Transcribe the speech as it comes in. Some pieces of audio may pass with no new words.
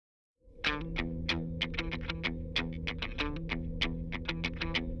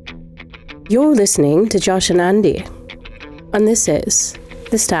You're listening to Josh and Andy, and this is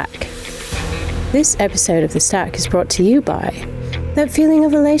The Stack. This episode of The Stack is brought to you by that feeling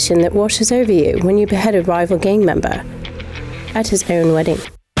of elation that washes over you when you behead a rival gang member at his own wedding.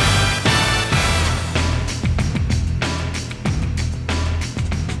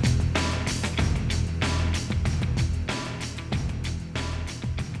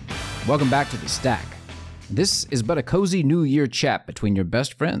 Welcome back to The Stack. This is but a cozy New Year chat between your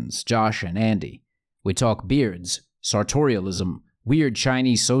best friends, Josh and Andy. We talk beards, sartorialism, weird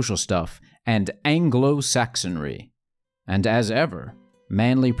Chinese social stuff, and Anglo-Saxonry. And as ever,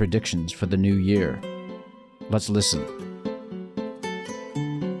 manly predictions for the new year. Let's listen.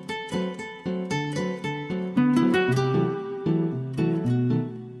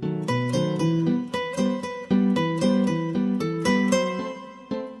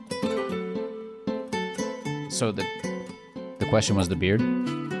 So the question was the beard?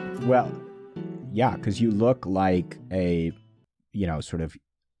 Well, yeah, because you look like a, sort of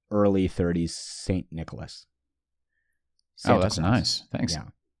early 30s St. Nicholas. Santa Claus. Nice. Thanks.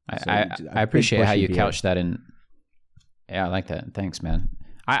 Yeah. I appreciate how you beard. couched that in. Yeah, I like that. Thanks, man.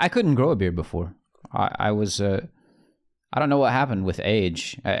 I couldn't grow a beard before. I was, I don't know what happened with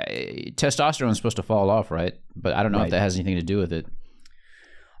age. Testosterone is supposed to fall off, right? But I don't know if that has anything to do with it.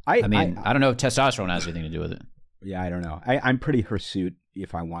 I don't know if testosterone has anything to do with it. Yeah, I don't know. I'm pretty hirsute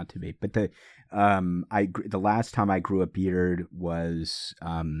if I want to be. But the last time I grew a beard was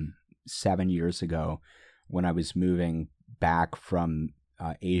 7 years ago when I was moving back from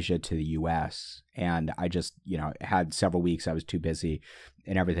Asia to the U.S. And I just, had several weeks. I was too busy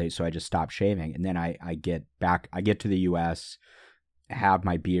and everything, so I just stopped shaving. And then I get to the U.S., have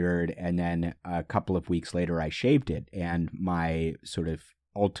my beard, and then a couple of weeks later I shaved it. And my sort of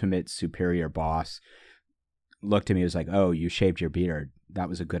ultimate superior boss looked at me and was like, "Oh, you shaved your beard. That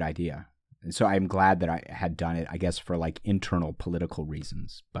was a good idea." And so I'm glad that I had done it, I guess, for like internal political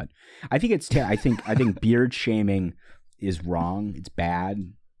reasons. But I think it's I think beard shaming is wrong. It's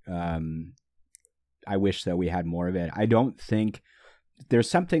bad. I wish that we had more of it. I don't think there's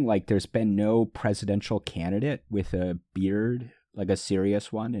something like there's been no presidential candidate with a beard, like a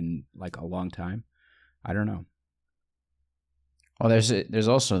serious one, in like a long time. I don't know. Well, there's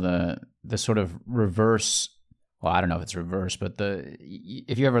also the sort of reverse. Well, I don't know if it's reverse, but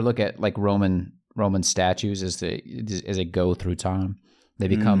if you ever look at like Roman statues as they go through time, they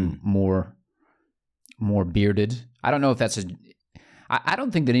become more bearded. I don't know if that's I don't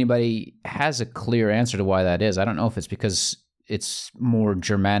think that anybody has a clear answer to why that is. I don't know if it's because it's more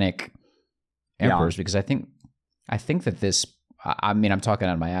Germanic emperors, because I think that this. I mean, I'm talking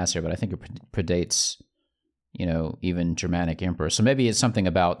out of my ass here, but I think it predates, even Germanic emperors. So maybe it's something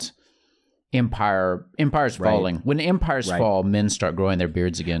about empires falling. When empires fall, men start growing their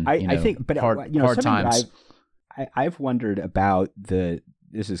beards again. I think, but hard times. I've wondered about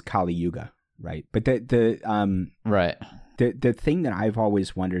this is Kali Yuga, right? But the thing that I've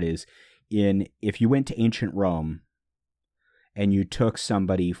always wondered is if you went to ancient Rome and you took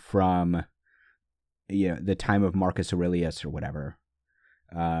somebody from the time of Marcus Aurelius or whatever,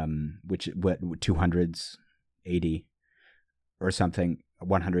 which 200s AD or something,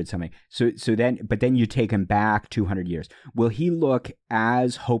 100 something. So then you take him back 200 years. Will he look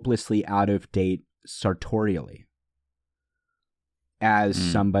as hopelessly out of date sartorially as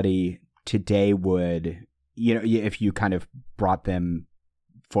somebody today would, if you kind of brought them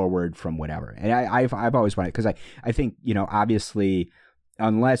forward from whatever? And I've always wondered, because I think, obviously,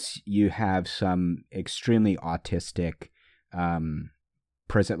 unless you have some extremely autistic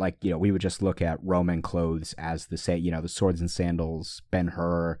person, like, we would just look at Roman clothes as the same, the swords and sandals,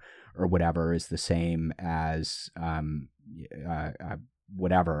 Ben-Hur or whatever is the same as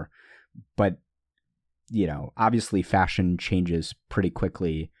whatever. But, obviously fashion changes pretty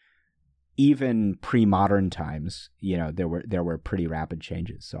quickly. Even pre-modern times, there were pretty rapid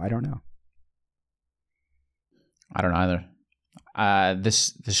changes. So I don't know. I don't know either.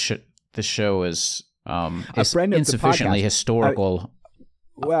 This show is insufficiently historical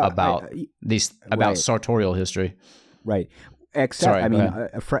about sartorial history. Right. Except,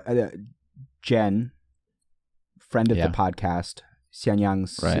 Jen, friend of the podcast,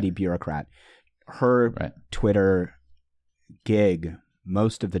 Xianyang's city bureaucrat, her Twitter gig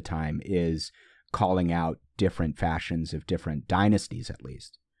most of the time is calling out different fashions of different dynasties, at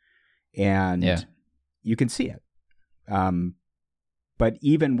least. And you can see it. But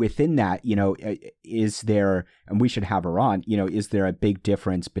even within that, is there, and we should have her on, is there a big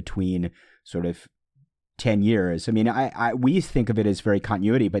difference between sort of 10 years. I mean, we think of it as very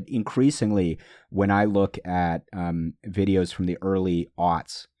continuity, but increasingly when I look at videos from the early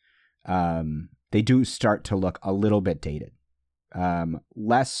aughts, they do start to look a little bit dated.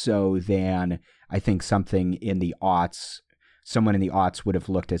 Less so than I think something in the aughts, someone in the aughts would have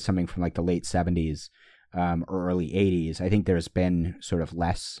looked at something from like the late 70s or early 80s. I think there's been sort of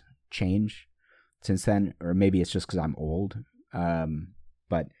less change since then, or maybe it's just because I'm old.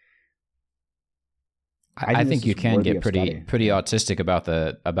 But I think you can get pretty autistic about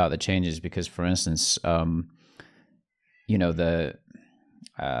the changes because, for instance, the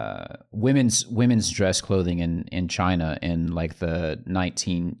women's dress clothing in China in like the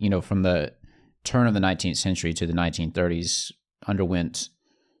from the turn of the 19th century to the 1930s underwent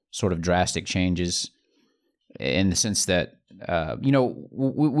sort of drastic changes in the sense that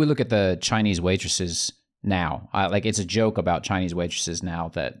we look at the Chinese waitresses now. Like it's a joke about Chinese waitresses now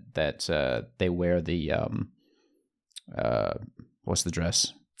that they wear the what's the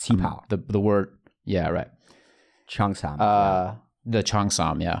dress? Qipao. The word, yeah, right. Changsam. The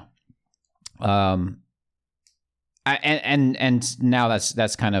changsam, yeah. And now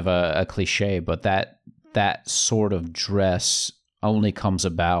that's kind of a cliche, but that sort of dress only comes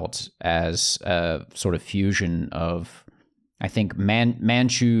about as a sort of fusion of, I think,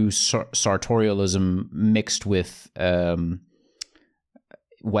 Manchu sartorialism mixed with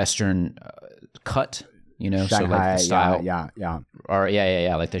Western cut, Shanghai, so like the style, yeah, or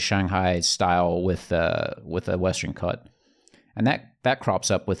like the Shanghai style with a Western cut, and that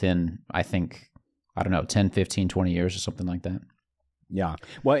crops up within, I think, I don't know, 10, 15, 20 years or something like that. Yeah,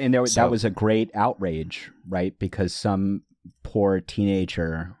 well, and that was a great outrage, right? Because some poor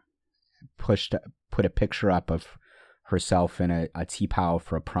teenager put a picture up of herself in a qipao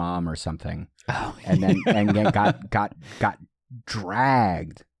for a prom or something, and then got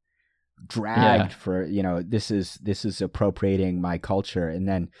dragged for this is appropriating my culture, and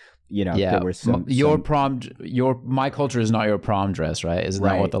then there were my culture is not your prom dress, right? Isn't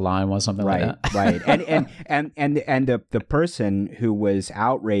that what the line was? Something like that, right? And the person who was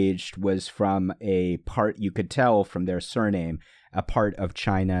outraged was from a part, you could tell from their surname, a part of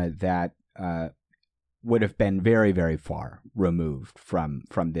China that would have been very, very far removed from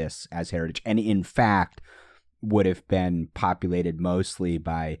this as heritage, and in fact would have been populated mostly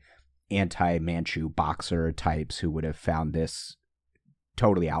by anti-Manchu boxer types who would have found this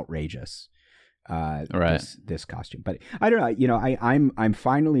totally outrageous, this costume. But I don't know, I'm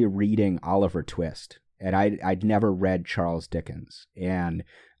finally reading Oliver Twist, and I'd never read Charles Dickens, and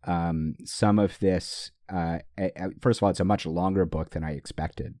some of this, first of all, it's a much longer book than I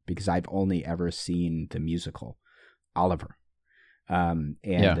expected because I've only ever seen the musical Oliver. But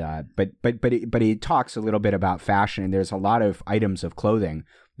it talks a little bit about fashion, and there's a lot of items of clothing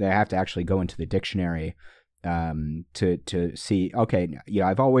that I have to actually go into the dictionary to see. Okay,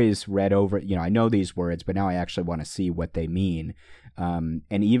 I've always read over, I know these words, but now I actually want to see what they mean. And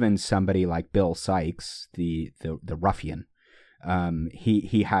even somebody like Bill Sykes, the ruffian,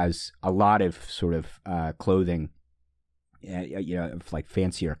 he has a lot of sort of clothing, like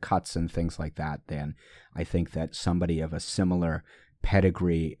fancier cuts and things like that than I think that somebody of a similar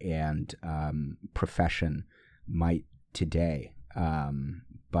pedigree and profession might today.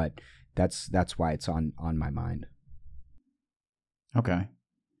 But that's why it's on my mind. Okay.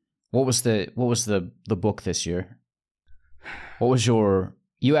 What was the book this year? What was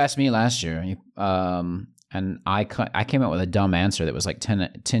you asked me last year, and I came up with a dumb answer that was like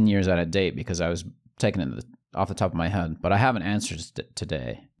 10 years out of date because I was taking it off the top of my head, but I have an answer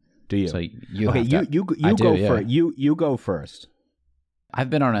today. Do you? So you go first. I've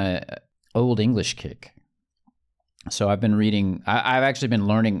been on a old English kick. So I've been reading. I've actually been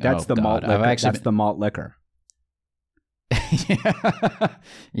learning. That's the malt liquor. The malt liquor.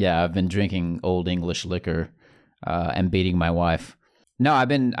 Yeah, I've been drinking old English liquor and beating my wife. No, I've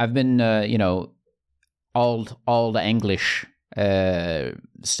been old English,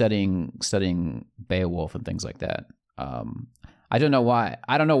 studying Beowulf and things like that. I don't know why.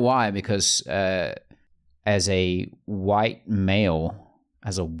 Because as a white male,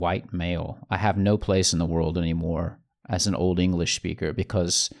 I have no place in the world anymore as an old English speaker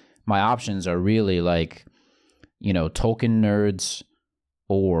because my options are really like, Tolkien nerds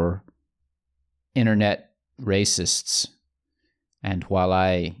or internet racists. And while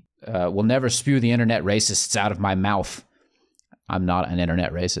I will never spew the internet racists out of my mouth, I'm not an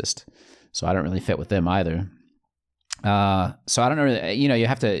internet racist. So I don't really fit with them either. So I don't know, you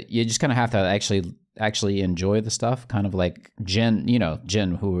just kind of have to actually enjoy the stuff, kind of like Jen,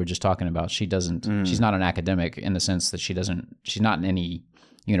 who we were just talking about. She's not an academic in the sense that she's not in any,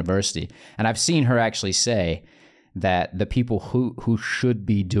 university. And I've seen her actually say that the people who should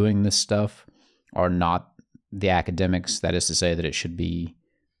be doing this stuff are not the academics. That is to say that it should be,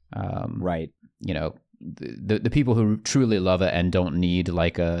 right. You know, the people who truly love it and don't need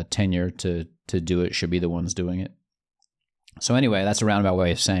like a tenure to do it should be the ones doing it. So anyway, that's a roundabout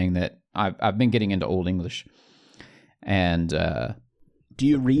way of saying that I've been getting into Old English. And do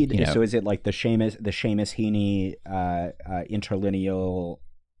you read? You know, so is it like the Seamus Heaney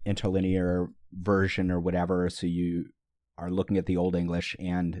interlinear version or whatever? So you are looking at the Old English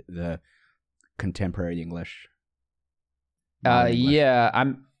and the contemporary English. Yeah,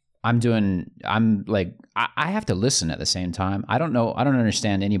 I'm like I have to listen at the same time. I don't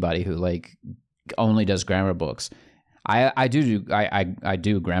understand anybody who like only does grammar books. I do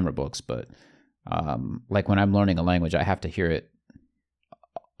grammar books, but like when I'm learning a language, I have to hear it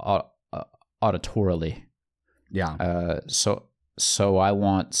auditorily. Yeah. So I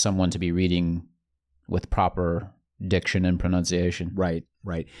want someone to be reading with proper diction and pronunciation. Right.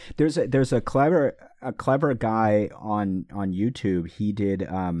 There's a clever guy on YouTube. He did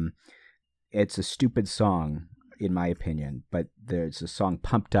it's a stupid song in my opinion, but there's a song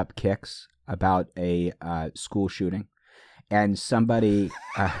Pumped Up Kicks about a school shooting, and somebody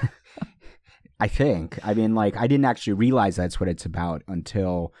I didn't actually realize that's what it's about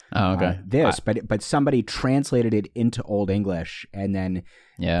until but somebody translated it into Old English and then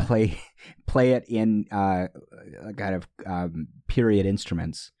play it in kind of period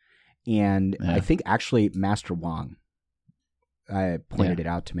instruments, and I think actually Master Wong pointed it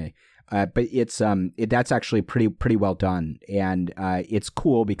out to me. But it's that's actually pretty well done, and it's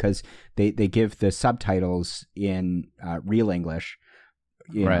cool because they give the subtitles in real English.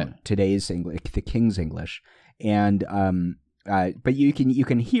 You know, today's English, the King's English, and but you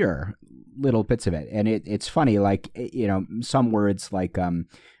can hear little bits of it, and it's funny. Like, you know, some words like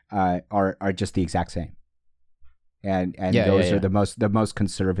are just the exact same, and those are the most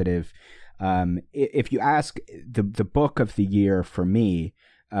conservative. If you ask the book of the year for me,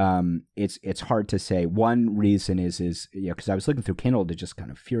 it's hard to say. One reason is you know, because I was looking through Kindle to just kind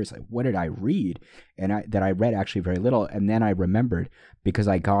of furious, like, what did I read? And I read actually very little, and then I remembered because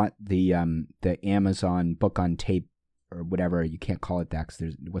I got the Amazon book on tape or whatever, you can't call it that because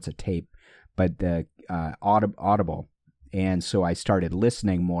there's what's a tape, but the Audible. And so I started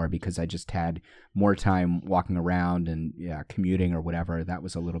listening more because I just had more time walking around and commuting or whatever. That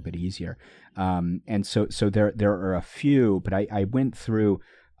was a little bit easier. And so there are a few, but I went through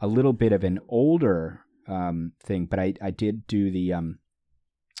a little bit of an older thing, but I did do the and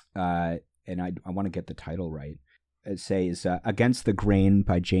I want to get the title right. It says Against the Grain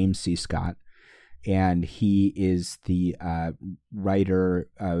by James C. Scott. And he is the writer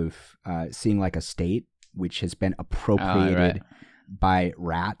of Seeing Like a State, which has been appropriated by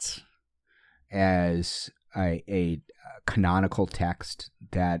rats as a canonical text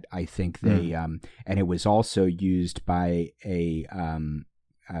that I think they and it was also used by a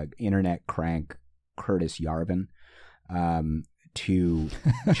internet crank, Curtis Yarvin, to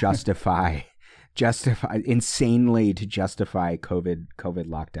justify COVID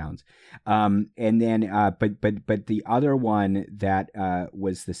lockdowns. And then but the other one that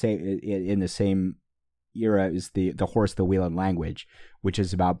was the same in the same era is the Horse, the Wheel, and Language, which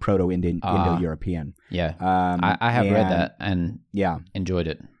is about Indo-European. Yeah, I have read that and enjoyed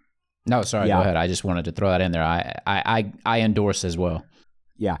it. No, sorry, go ahead. I just wanted to throw that in there. I endorse as well.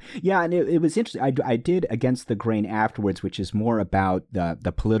 Yeah, and it was interesting. I did Against the Grain afterwards, which is more about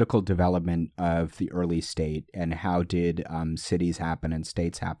the political development of the early state and how did cities happen and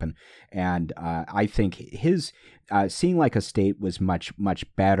states happen. And I think his Seeing Like a State was much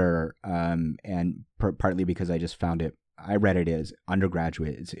better, and partly because I just found it. I read it as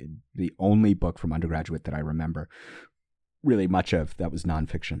undergraduate. It's the only book from undergraduate that I remember really much of that was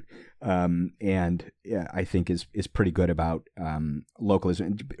nonfiction, and I think is pretty good about localism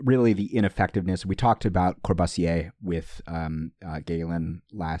and really the ineffectiveness. We talked about Corbusier with Galen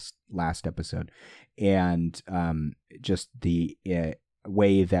last episode, and just the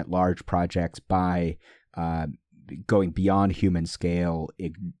way that large projects by going beyond human scale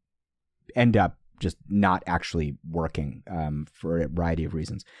end up just not actually working for a variety of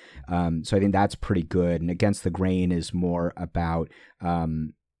reasons. So I think that's pretty good. And Against the Grain is more about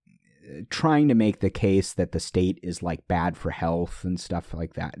trying to make the case that the state is like bad for health and stuff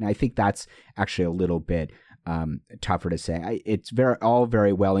like that. And I think that's actually a little bit tougher to say. It's all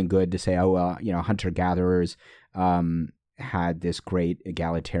very well and good to say, oh, well, you know, hunter-gatherers had this great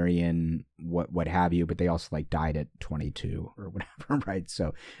egalitarian what have you, but they also like died at 22 or whatever, right?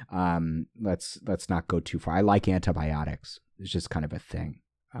 So let's not go too far. I like antibiotics. It's just kind of a thing.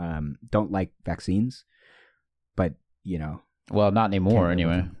 don't like vaccines, but well, not anymore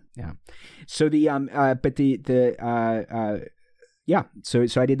anyway. Yeah. So yeah.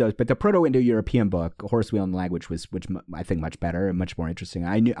 So I did those, but the Proto-Indo-European book, Horse, Wheel, and Language, which I think much better and much more interesting.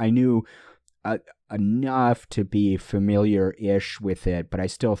 I knew enough to be familiar-ish with it, but I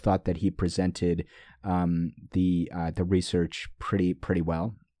still thought that he presented the research pretty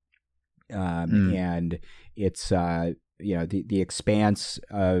well. And it's the expanse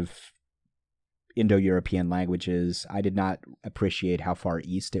of Indo-European languages. I did not appreciate how far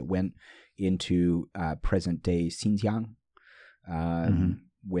east it went into present-day Xinjiang,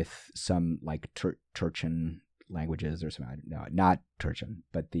 with some like Turchin languages or something. No, not Turchin,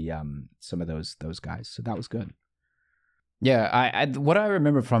 but the some of those guys. So that was good. Yeah, what I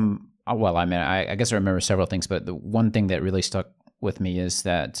remember from I guess I remember several things, but the one thing that really stuck with me is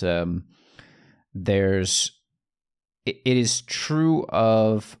that it is true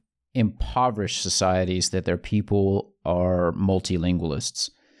of impoverished societies that their people are multilingualists.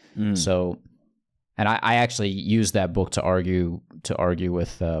 So, and I actually used that book to argue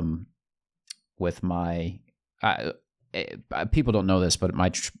with my people don't know this, but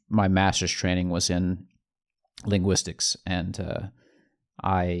my master's training was in linguistics, and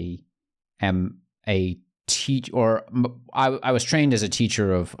I am a I was trained as a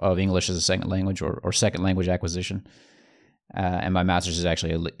teacher of English as a second language or second language acquisition, and my master's is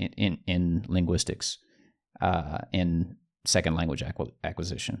actually in linguistics, in second language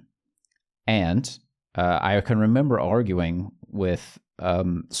acquisition. And I can remember arguing with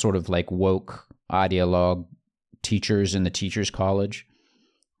sort of like woke ideologue teachers in the teachers' college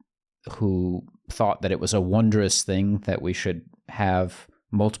who thought that it was a wondrous thing that we should have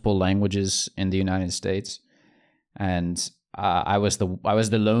multiple languages in the United States. And I was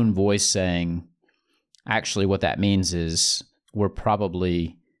the lone voice saying, actually, what that means is we're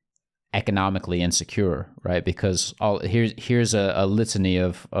probably economically insecure, right? Because here's a litany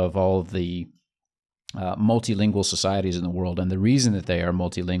of all of the multilingual societies in the world, and the reason that they are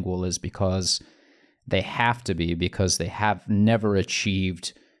multilingual is because they have to be, because they have never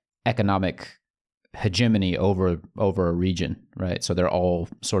achieved economic hegemony over a region, right? So they're all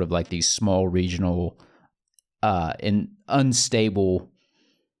sort of like these small regional, unstable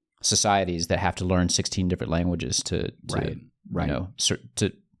societies that have to learn 16 different languages to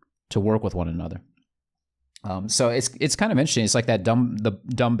work with one another. So it's kind of interesting. It's like that the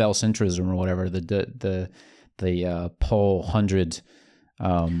dumbbell centrism or whatever, the Paul 100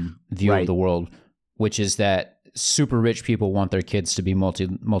 view of the world, which is that super rich people want their kids to be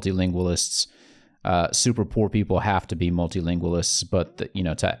multilingualists. Super poor people have to be multilingualists, but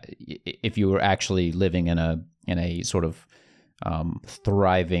if you were actually living in a sort of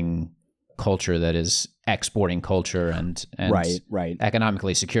thriving culture that is exporting culture and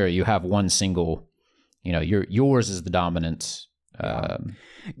economically secure, you have one single, yours is the dominant. I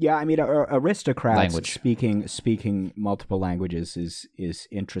mean, aristocrats language. speaking multiple languages is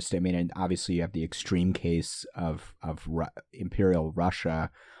interesting. I mean, and obviously you have the extreme case of Imperial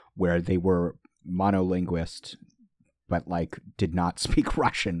Russia, where they were monolinguist, but like did not speak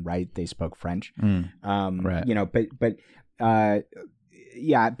Russian, right? They spoke French. Right.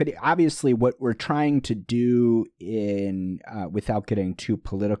 But obviously what we're trying to do without getting too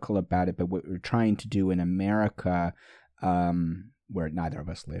political about it, but what we're trying to do in America, where neither of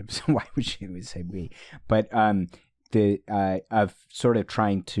us lives, why would you say we? But of sort of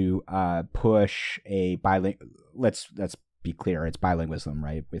trying to push a bilingual. Let's be clear, it's bilingualism,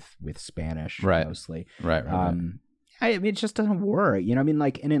 right? With Spanish, mostly. Right. I mean, it just doesn't work. I mean,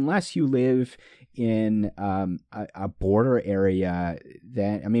 like, and unless you live in a border area,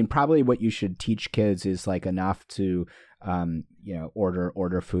 then, I mean, probably what you should teach kids is like enough to,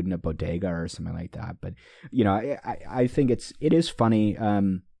 order food in a bodega or something like that. But, I think it is funny.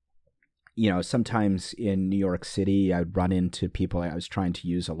 Sometimes in New York City, I'd run into people. I was trying to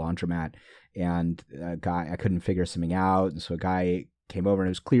use a laundromat, and a guy, I couldn't figure something out. And so a guy came over, and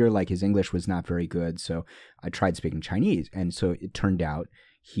it was clear like his English was not very good. So I tried speaking Chinese, and so it turned out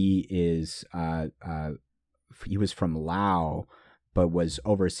he was from Laos, but was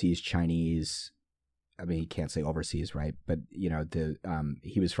overseas Chinese. I mean, he can't say overseas, right? But he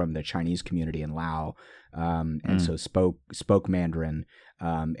was from the Chinese community in Laos, and so spoke Mandarin,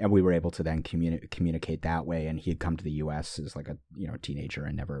 and we were able to then communicate that way. And he had come to the U.S. as like a teenager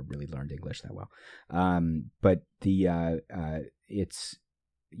and never really learned English that well. But it's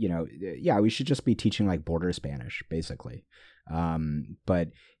we should just be teaching like border Spanish basically. But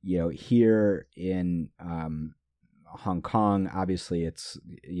here in Hong Kong, obviously it's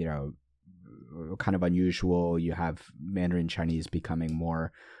kind of unusual. You have Mandarin Chinese becoming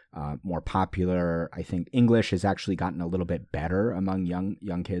more popular. I think English has actually gotten a little bit better among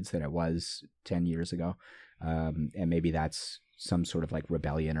young kids than it was 10 years ago. And maybe that's some sort of like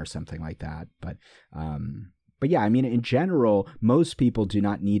rebellion or something like that. But yeah, I mean, in general, most people do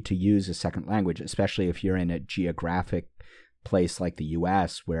not need to use a second language, especially if you're in a geographic place like the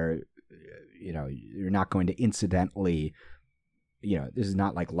U.S. where, you're not going to incidentally, this is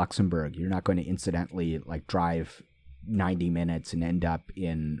not like Luxembourg. You're not going to incidentally like drive 90 minutes and end up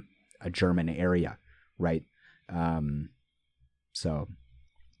in a German area, right? So.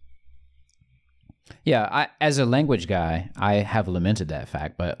 Yeah, as a language guy, I have lamented that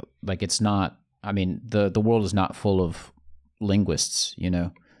fact, but like it's not, I mean, the world is not full of linguists,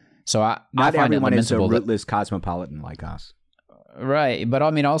 So not I find everyone it is a lamentable rootless cosmopolitan like us. Right, but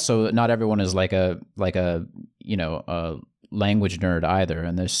I mean, also not everyone is like a a language nerd either,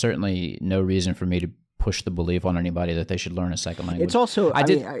 and there's certainly no reason for me to push the belief on anybody that they should learn a second language. It's also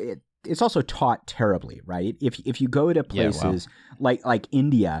it's also taught terribly, right? If you go to places like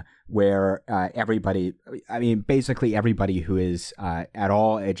India where everybody, I mean, basically everybody who is at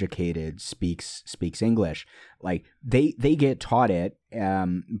all educated speaks English, like they get taught it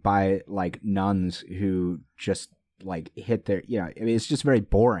by like nuns who just like hit their, I mean, it's just very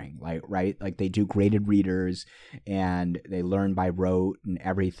boring, like, right? Like they do graded readers and they learn by rote and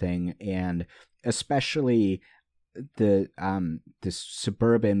everything. And especially the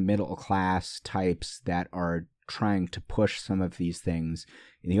suburban middle class types that are trying to push some of these things,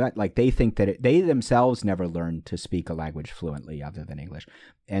 like they think that they themselves never learned to speak a language fluently other than English,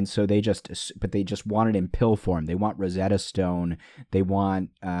 and so they just want it in pill form. They want Rosetta Stone. They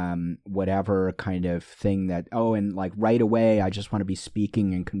want whatever kind of thing that, and like right away I just want to be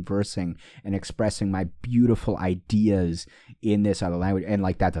speaking and conversing and expressing my beautiful ideas in this other language, and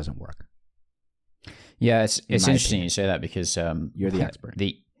like that doesn't work. Yeah, it's interesting you say that because you're the expert.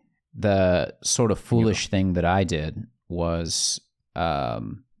 The sort of foolish thing that I did was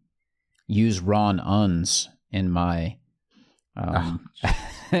use Ron Unz in my I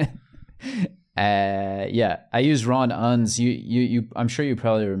used Ron Unz. You I'm sure you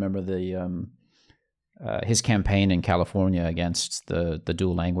probably remember the his campaign in California against the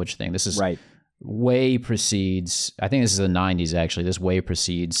dual language thing. This is right. Way precedes, I think this is the 90s actually. This way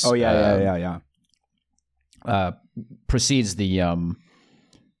precedes precedes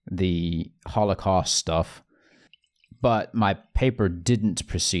the Holocaust stuff, but my paper didn't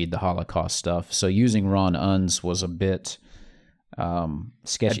precede the Holocaust stuff. So using Ron Unz was a bit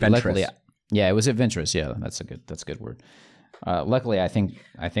sketchy. Adventurous. Luckily, it was adventurous. Yeah, that's a good word. Luckily, I think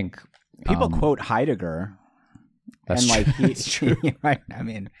people quote Heidegger. That's and true. That's true. Right? I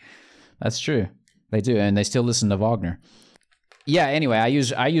mean, that's true. They do, and they still listen to Wagner. Yeah. Anyway, I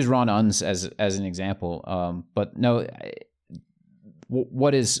use Ron Unz as an example, but no.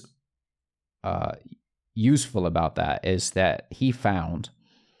 What is useful about that is that he found,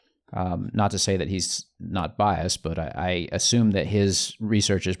 not to say that he's not biased, but I assume that his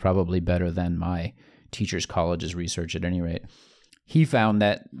research is probably better than my teacher's college's research at any rate. He found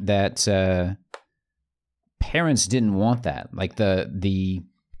that parents didn't want that. Like the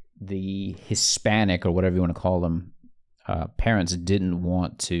Hispanic or whatever you want to call them, parents didn't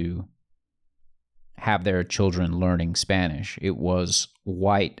want to have their children learning Spanish. It was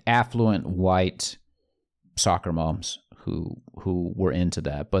affluent white soccer moms who were into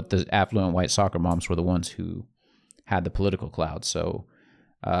that. But the affluent white soccer moms were the ones who had the political clout. So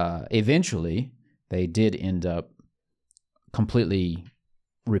eventually they did end up completely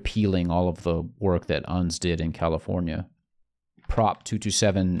repealing all of the work that Unz did in California. Prop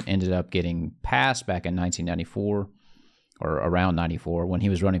 227 ended up getting passed back in 1994 or around 94 when he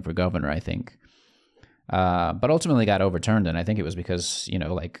was running for governor, I think. But ultimately got overturned, and I think it was because,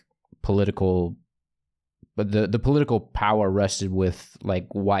 but the political power rested with like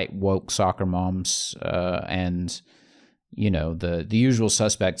white woke soccer moms and the usual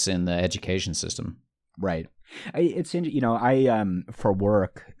suspects in the education system. Right. I for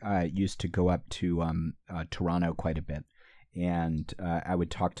work used to go up to Toronto quite a bit, and I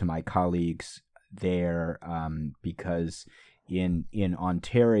would talk to my colleagues there because in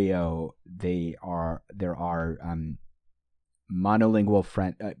Ontario there are monolingual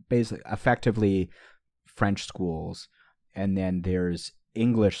French, basically effectively French schools, and then there's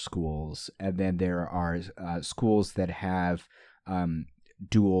English schools, and then there are schools that have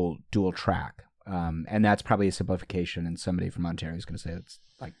dual track, and that's probably a simplification. And somebody from Ontario is going to say it's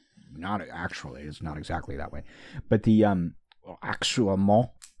like not actually, it's not exactly that way, but the actuellement.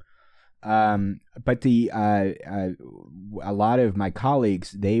 But a lot of my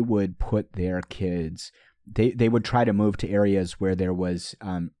colleagues, they would put their kids, they would try to move to areas where there was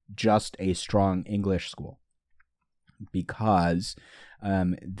just a strong English school, because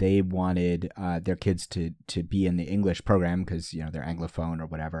they wanted their kids to be in the English program, because they're Anglophone or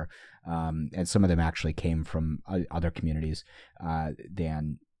whatever, and some of them actually came from other communities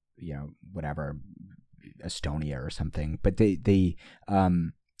than whatever, Estonia or something. But they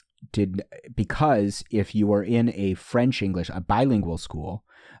did, because if you were in a French English, a bilingual school,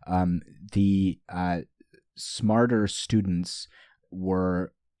 the smarter students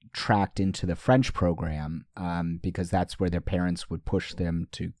were tracked into the French program, because that's where their parents would push them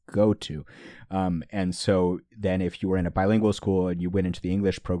to go to. And so then if you were in a bilingual school and you went into the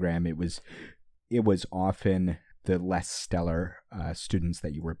English program, it was often the less stellar students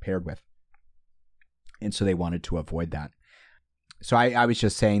that you were paired with. And so they wanted to avoid that. So I was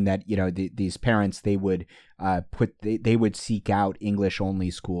just saying that, these parents, they would they would seek out English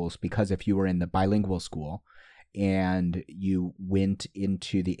only schools, because if you were in the bilingual school and you went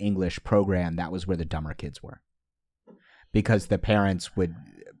into the English program, that was where the dumber kids were, because the parents would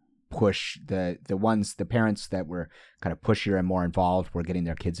push the parents that were kind of pushier and more involved were getting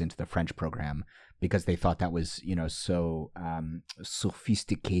their kids into the French program, because they thought that was so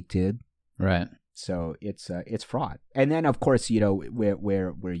sophisticated, right? So it's fraud. And then of course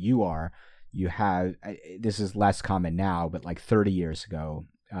where you are, you have, this is less common now, but like 30 years ago,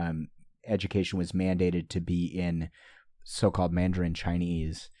 education was mandated to be in so-called Mandarin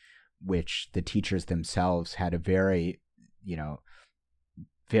Chinese, which the teachers themselves had a very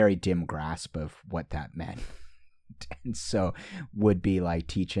very dim grasp of what that meant. And so would be like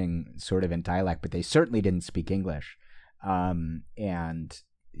teaching sort of in dialect, but they certainly didn't speak English. And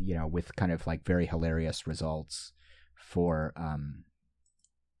with kind of like very hilarious results for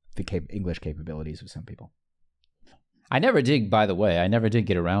the English capabilities of some people. I never did, by the way,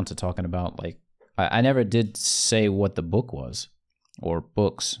 get around to talking about, I never did say what the book was, or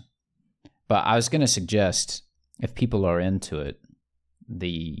books. But I was going to suggest, if people are into it,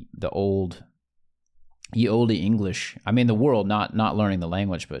 the old English, the world, not learning the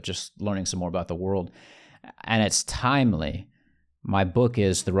language, but just learning some more about the world. And it's timely. My book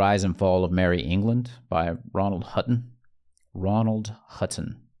is The Rise and Fall of Merry England by Ronald Hutton.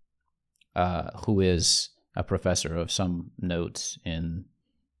 Who is a professor of some note in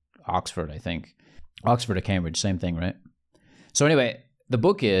Oxford, I think. Oxford or Cambridge, same thing, right? So anyway, the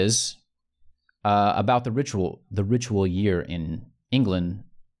book is about the ritual year in England,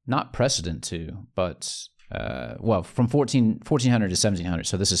 not precedent to, but, from 1400 to 1700.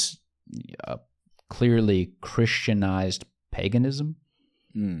 So this is clearly Christianized paganism,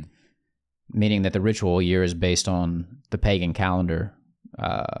 meaning that the ritual year is based on the pagan calendar,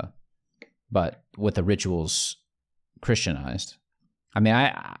 but with the rituals Christianized. I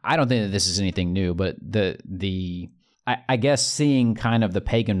don't think that this is anything new, but I guess seeing kind of the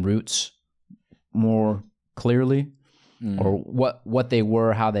pagan roots more clearly, or what they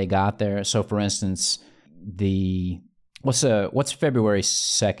were, how they got there. So, for instance, what's February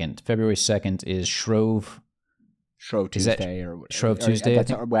 2nd? February 2nd is Shrove Tuesday, or Shrove Tuesday.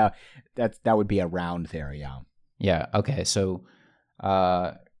 That would be around there, yeah. Yeah. Okay. So,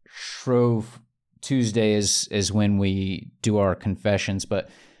 Shrove Tuesday is when we do our confessions, but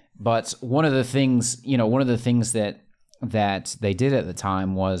one of the things that they did at the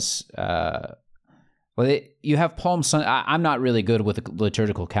time was, you have Palm Sunday. I'm not really good with the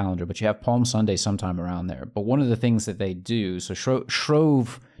liturgical calendar, but you have Palm Sunday sometime around there. But one of the things that they do, so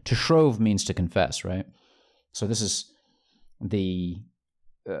shrove means to confess, right? So this is the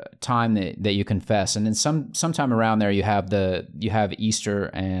time that you confess, and then sometime around there you have Easter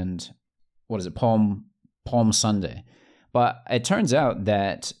and Palm Sunday. But it turns out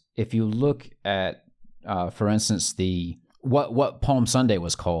that if you look at, for instance, what Palm Sunday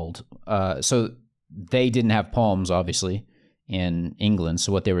was called, so they didn't have palms, obviously, in England.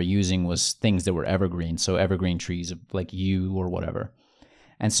 So what they were using was things that were evergreen, so evergreen trees like yew or whatever.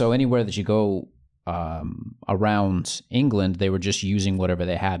 And so anywhere that you go around England, they were just using whatever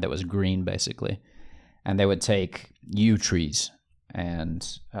they had that was green, basically. And they would take yew trees, and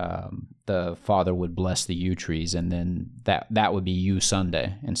the father would bless the yew trees, and then that would be Yew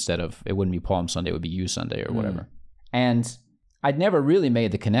Sunday instead of, it wouldn't be Palm Sunday, it would be Yew Sunday or whatever. And I'd never really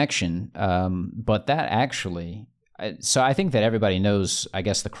made the connection, but that actually, so I think that everybody knows, I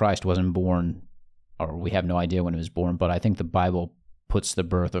guess, the Christ wasn't born, or we have no idea when he was born, but I think the Bible puts the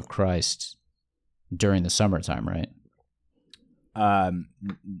birth of Christ during the summertime, right?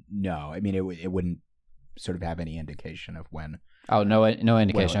 No, it wouldn't sort of have any indication of when Oh, no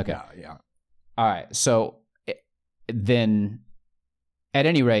indication. Well, Okay. yeah. All right. So then, at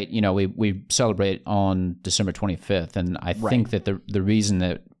any rate, we celebrate on December 25th, and I think that the reason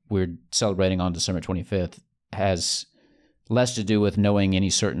that we're celebrating on December 25th has less to do with knowing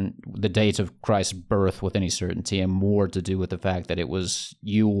the dates of Christ's birth with any certainty, and more to do with the fact that it was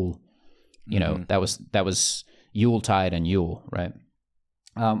Yule. That was Yuletide and Yule, right?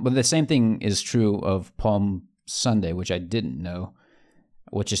 But the same thing is true of Palm Sunday, which I didn't know,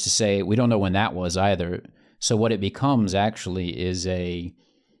 which is to say we don't know when that was either. So what it becomes actually is it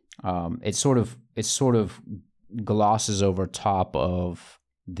sort of glosses over top of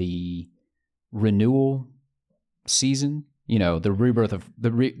the renewal season. The rebirth of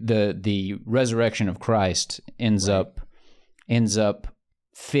the resurrection of Christ ends up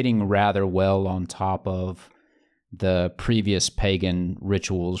fitting rather well on top of the previous pagan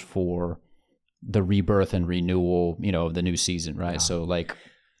rituals for the rebirth and renewal, of the new season, right? Yeah. So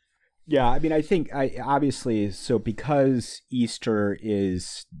yeah, I mean, I think obviously, so because Easter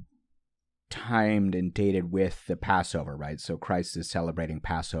is timed and dated with the Passover, right? So Christ is celebrating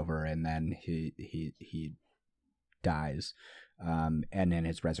Passover, and then he dies, and then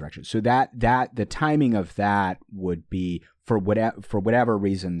his resurrection. So that the timing of that would be for whatever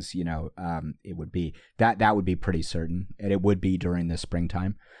reasons, it would be that would be pretty certain, and it would be during the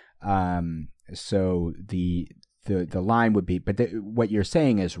springtime. So the line would be, but what you're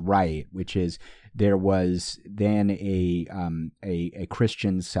saying is right, which is there was then a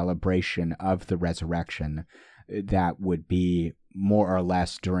Christian celebration of the resurrection that would be more or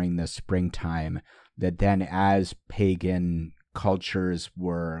less during the springtime, that then as pagan cultures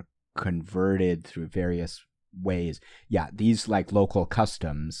were converted through various ways, these local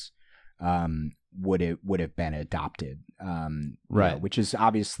customs would have been adopted, right? Which is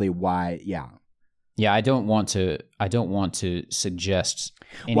obviously why, Yeah, I don't want to suggest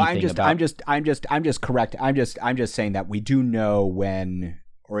anything. Well, I'm just correct. I'm just saying that we do know when,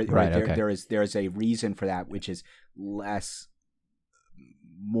 there is a reason for that, which is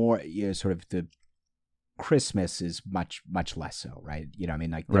more sort of the Christmas is much less so, right? I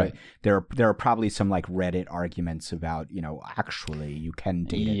mean, there are probably some Reddit arguments about actually you can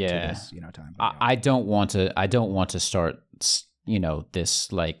date it to this time. I don't want to start this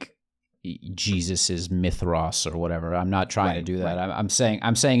Jesus is Mithras or whatever. I'm not trying to do that. Right.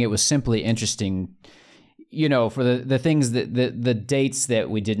 I'm saying it was simply interesting, for the things that the dates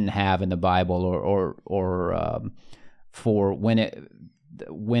that we didn't have in the Bible, or for when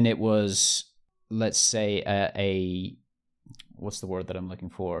it was, let's say a what's the word that I'm looking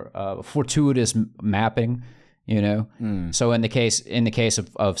for? Fortuitous mapping. So in the case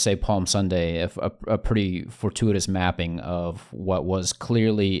of say Palm Sunday, a pretty fortuitous mapping of what was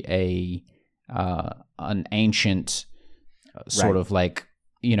clearly an ancient sort of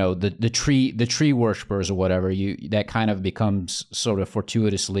the tree worshipers or whatever, that kind of becomes sort of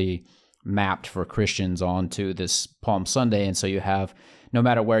fortuitously mapped for Christians onto this Palm Sunday. And so you have, no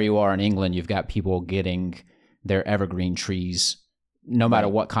matter where you are in England, you've got people getting their evergreen trees, no matter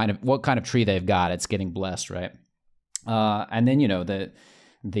what kind of tree they've got, it's getting blessed, right? And then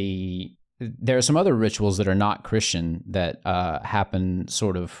there are some other rituals that are not Christian that happen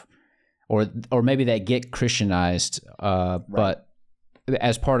sort of, or maybe they get Christianized, but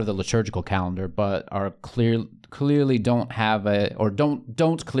as part of the liturgical calendar, but are clearly don't have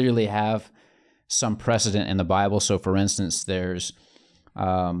don't clearly have some precedent in the Bible. So, for instance, there's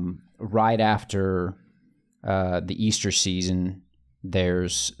right after the Easter season,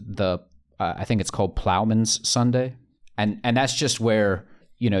 there's I think it's called Plowman's Sunday, and that's just where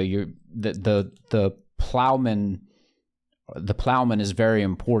you're the plowman. The plowman is very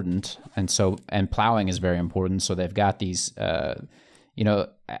important, and plowing is very important. So they've got these,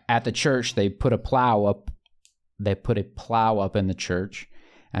 at the church they put a plow up. They put a plow up in the church,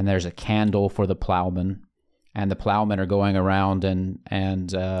 and there's a candle for the plowman, and the plowmen are going around and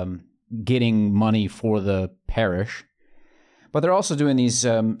getting money for the parish. But they're also doing these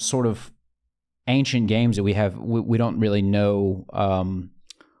sort of ancient games that we don't really know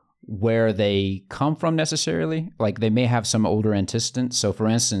where they come from necessarily. Like they may have some older antecedents. So, for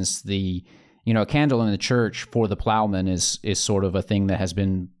instance, a candle in the church for the plowman is sort of a thing that has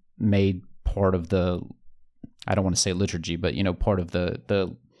been made part of the, I don't want to say liturgy, but part of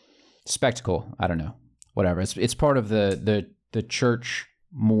the spectacle. I don't know, whatever. It's part of the church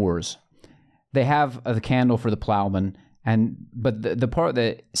mores. They have the candle for the plowman. But the part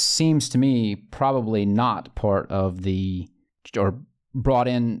that seems to me probably not part of or brought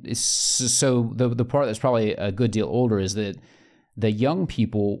in is, so the part that's probably a good deal older is that the young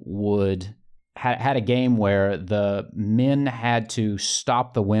people would had a game where the men had to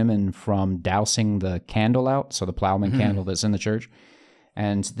stop the women from dousing the candle out, so the plowman candle that's in the church.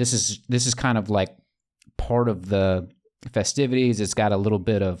 And this is kind of like part of the festivities. It's got a little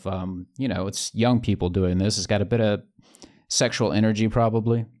bit of it's young people doing this. It's got a bit of sexual energy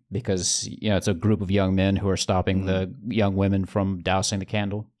probably, because it's a group of young men who are stopping the young women from dousing the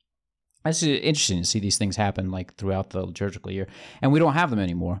candle. It's interesting to see these things happen like throughout the liturgical year, and we don't have them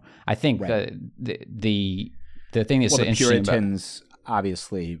anymore. I think the thing that's interesting Puritans,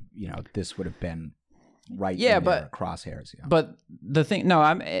 obviously, this would have been right in their crosshairs. Yeah. But the thing,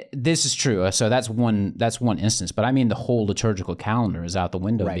 this is true. So that's one instance. But I mean, the whole liturgical calendar is out the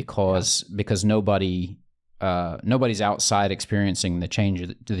window because nobody's outside experiencing the change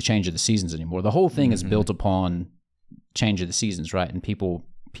of the seasons anymore. The whole thing is built upon change of the seasons, right? And people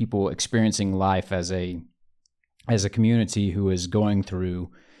experiencing life as a community who is going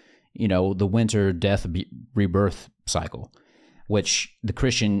through, the winter death rebirth cycle, which the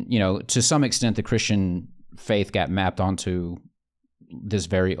Christian, to some extent, the Christian faith got mapped onto this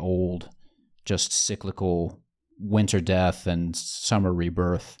very old, just cyclical winter death and summer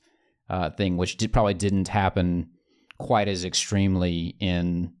rebirth thing, which probably didn't happen quite as extremely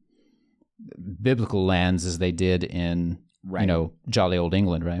in biblical lands as they did in jolly old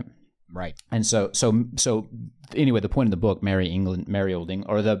England, right? Right. And so anyway, the point of the book, Merry Old England,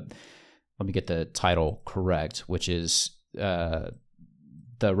 or let me get the title correct, which is the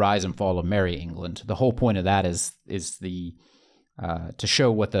Rise and Fall of Merry England. The whole point of that is the to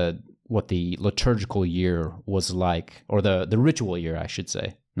show what the liturgical year was like, or the ritual year, I should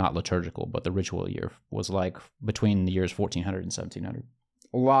say, not liturgical, but the ritual year was like between the years 1400 and 1700.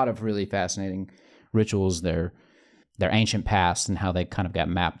 A lot of really fascinating rituals there. Their ancient past and how they kind of got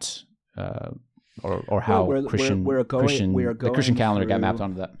mapped, or how the Christian calendar got mapped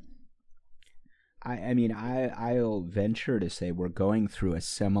onto that. I mean, I'll venture to say we're going through a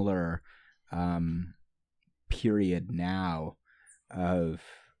similar period now of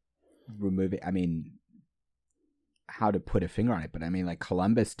removing. I mean, how to put a finger on it, but I mean, like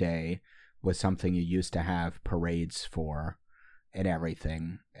Columbus Day was something you used to have parades for and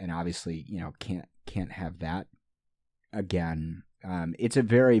everything, and obviously, can't have that again. It's a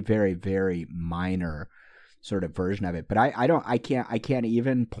very, very, very minor sort of version of it, but I can't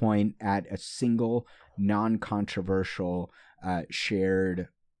even point at a single non-controversial shared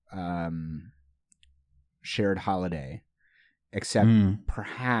holiday, except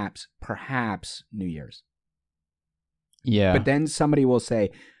perhaps New Year's. Yeah, but then somebody will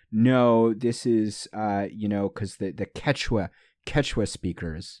say, no, this is because the Quechua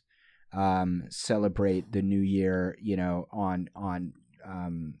speakers celebrate the new year, on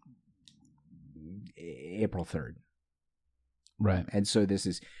April 3rd. Right. And so this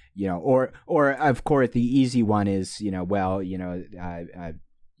is, or of course the easy one is, we're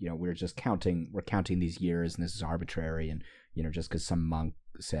counting these years and this is arbitrary, and, just because some monk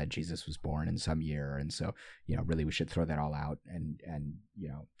said Jesus was born in some year, and so, really we should throw that all out, and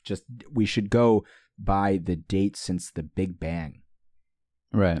just we should go by the date since the Big Bang.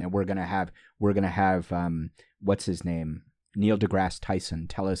 Right. And we're gonna have what's his name, Neil deGrasse Tyson,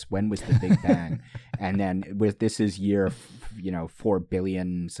 tell us when was the Big Bang, and then this is year 4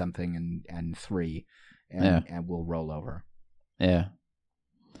 billion something and 3, and we'll roll over. Yeah.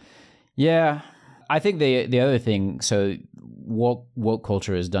 I think the other thing, so woke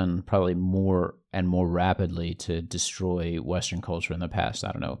culture has done probably more and more rapidly to destroy Western culture in the past,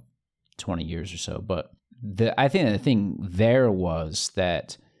 20 years or so, but I think the thing there was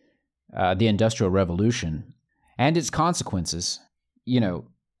that the Industrial Revolution and its consequences,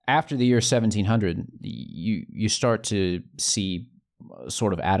 after the year 1700, you start to see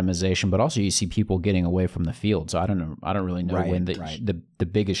sort of atomization, but also you see people getting away from the field. So I don't really know when the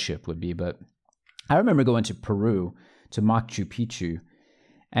biggest shift would be, but I remember going to Peru, to Machu Picchu,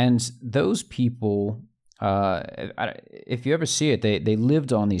 and those people, if you ever see it, they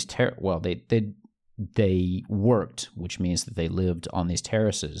lived on these they worked, which means that they lived on these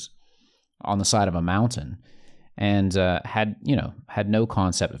terraces on the side of a mountain, and had no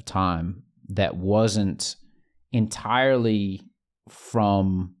concept of time that wasn't entirely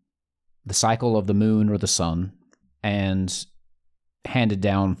from the cycle of the moon or the sun, and handed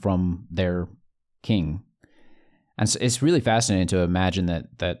down from their king. And so it's really fascinating to imagine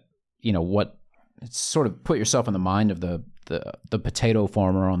that what, sort of put yourself in the mind of the potato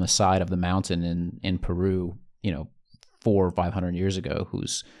farmer on the side of the mountain in Peru, 400 or 500 years ago,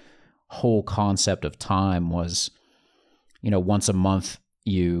 whose whole concept of time was, once a month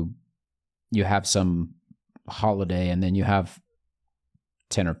you have some holiday, and then you have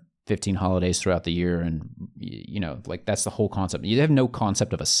 10 or 15 holidays throughout the year, and like that's the whole concept. You have no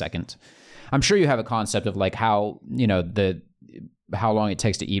concept of a second. I'm sure you have a concept of like how how long it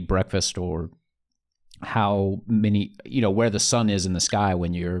takes to eat breakfast, or how many where the sun is in the sky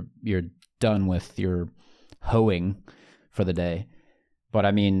when you're done with your hoeing for the day. But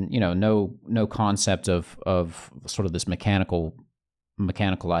I mean, no concept of sort of this mechanical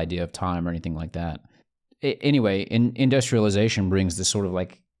idea of time or anything like that. Anyway, industrialization brings this sort of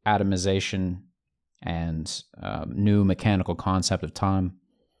like atomization and new mechanical concept of time.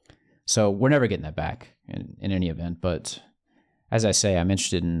 So we're never getting that back in any event. But as I say, I'm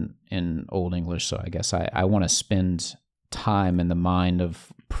interested in Old English, so I guess I want to spend time in the mind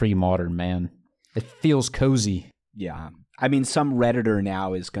of pre-modern man. It feels cozy. Yeah. I mean, some Redditor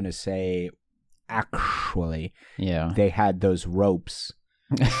now is going to say, actually, they had those ropes,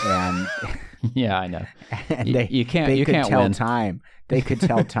 and yeah, I know. And you can't tell win. time. They could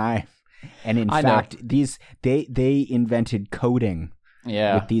tell time, and in fact, they invented coding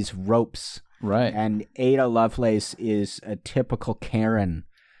with these ropes, right? And Ada Lovelace is a typical Karen,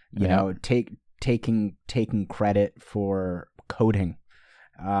 taking credit for coding.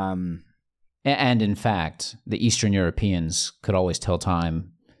 And in fact, the Eastern Europeans could always tell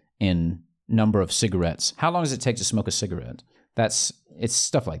time in number of cigarettes. How long does it take to smoke a cigarette? It's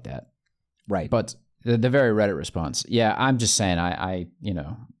stuff like that. Right. But the very Reddit response. Yeah, I'm just saying I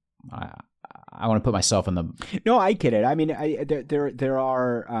want to put myself in the... No, I get it. I mean, there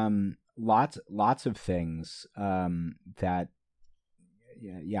are lots of things that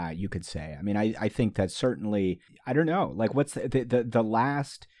you could say. I mean, I think that certainly, I don't know, like what's the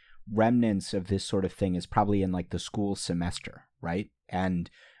last remnants of this sort of thing is probably in like the school semester, right? And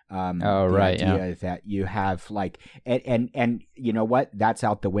idea that you have like and you know what, that's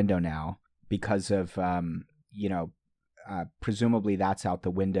out the window now because of presumably that's out the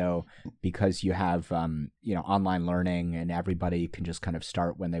window because you have online learning, and everybody can just kind of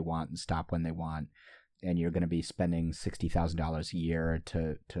start when they want and stop when they want, and you're going to be spending $60,000 a year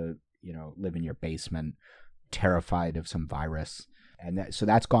to live in your basement terrified of some virus. And so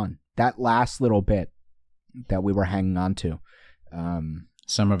that's gone. That last little bit that we were hanging on to.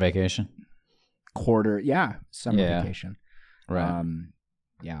 Summer vacation. Summer vacation. Right. I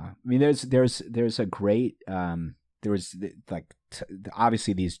mean, there's a great, there was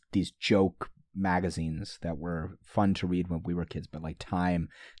obviously these joke magazines that were fun to read when we were kids, but like Time,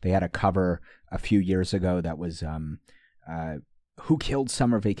 they had a cover a few years ago that was, Who Killed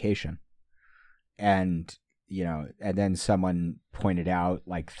Summer Vacation? And and then someone pointed out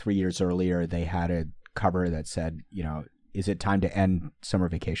like 3 years earlier, they had a cover that said, is it time to end summer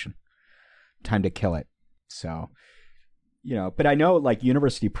vacation? Time to kill it. So, but I know like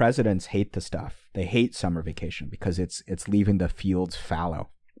university presidents hate the stuff. They hate summer vacation because it's leaving the fields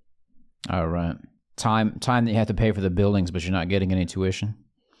fallow. Oh, right. Time that you have to pay for the buildings, but you're not getting any tuition.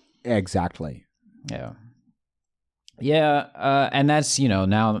 Exactly. Yeah. Yeah, and that's,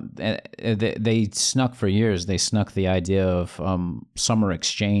 now they snuck for years. They snuck the idea of summer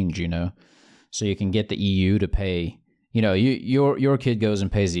exchange, so you can get the EU to pay. Your kid goes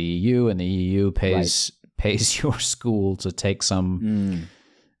and pays the EU, and the EU pays your school to take some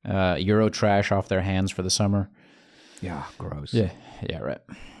Euro trash off their hands for the summer. Yeah, gross. Yeah, right.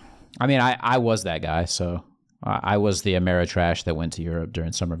 I mean, I was that guy, so I was the Ameritrash that went to Europe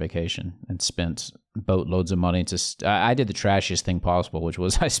during summer vacation and spent boatloads of money I did the trashiest thing possible, which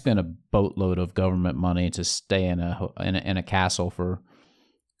was I spent a boatload of government money to stay in a castle for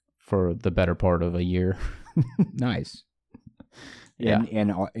the better part of a year. Nice. Yeah.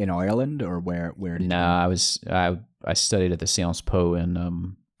 In Ireland, or where did No, I studied at the Sciences Po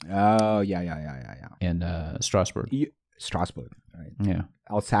in in Strasbourg. Strasbourg, right? Yeah.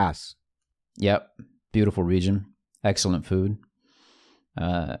 Alsace. Yep. Beautiful region. Excellent food.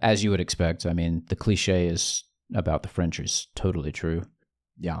 As you would expect. I mean, the cliche is about the French is totally true.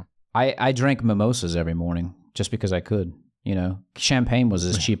 Yeah. I drank mimosas every morning just because I could. Champagne was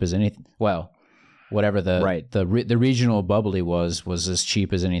as cheap as anything. Well, whatever the regional bubbly was as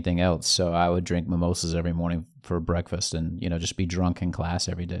cheap as anything else. So I would drink mimosas every morning for breakfast, and just be drunk in class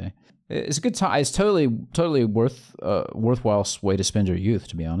every day. It's a good time. It's totally worthwhile way to spend your youth.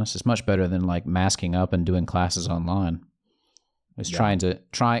 To be honest, it's much better than like masking up and doing classes online. It's trying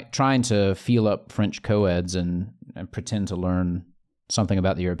to feel up French co-eds and pretend to learn something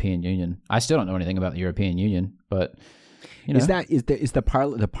about the European Union. I still don't know anything about the European Union, but is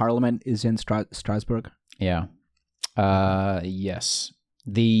the parliament is in Strasbourg? Yeah. Yes.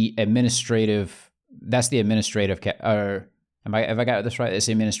 That's the administrative have I got this right? It's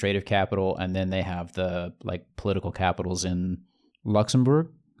the administrative capital, and then they have the like political capitals in Luxembourg.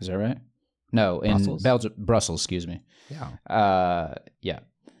 Is that right? No, in Brussels? Belgium, Brussels, excuse me. Yeah. Yeah.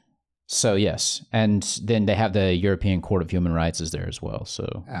 So yes, and then they have the European Court of Human Rights is there as well.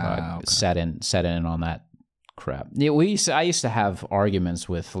 So Okay. sat in on that crap. Yeah, I used to have arguments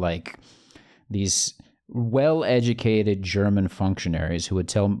with like these well-educated German functionaries who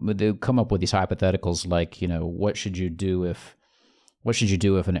they'd come up with these hypotheticals like, what should you do if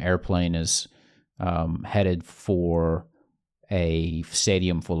an airplane is headed for a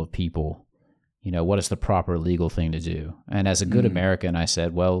stadium full of people? What is the proper legal thing to do? And as a good American, I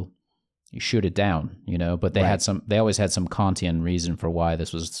said, well, you shoot it down, but they always had some Kantian reason for why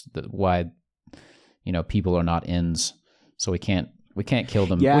this was why people are not ends. So we can't kill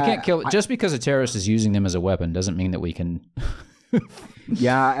them. Yeah, we can't kill just because a terrorist is using them as a weapon doesn't mean that we can.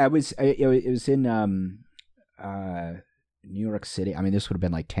 Yeah, it was in New York City. I mean, this would have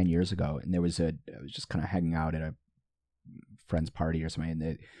been like 10 years ago, and I was just kind of hanging out at a friend's party or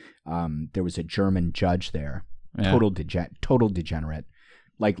something, and there was a German judge there, total degenerate,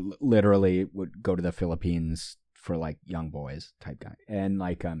 like literally would go to the Philippines for like young boys type guy, and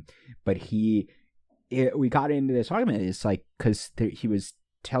like but we got into this argument. It's like because he was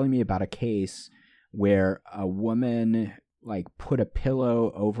telling me about a case where a woman like put a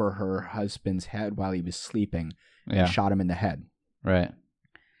pillow over her husband's head while he was sleeping and shot him in the head. Right.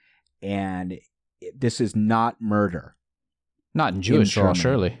 And this is not murder. Not in Jewish law,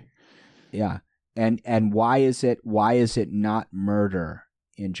 surely. Yeah. And why is it not murder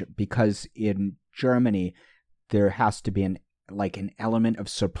because in Germany there has to be an element of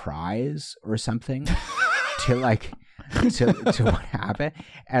surprise or something to what happened,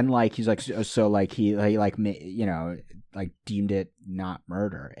 and like he's like so like he like deemed it not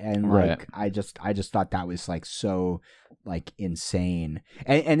murder, and like I just thought that was like so like insane,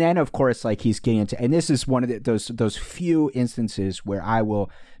 and then of course like he's getting into, and this is one of those few instances where I will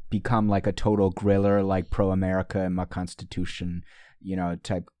become like a total griller, like pro America and my Constitution,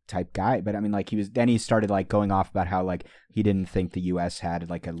 type guy. But I mean, like he started like going off about how like he didn't think the U.S. had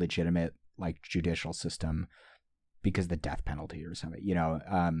like a legitimate like judicial system because of the death penalty or something,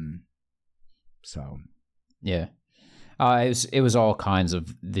 so yeah, it was all kinds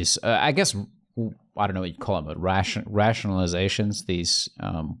of this. I guess I don't know what you call them, but rationalizations. These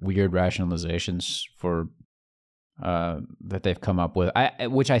weird rationalizations for that they've come up with,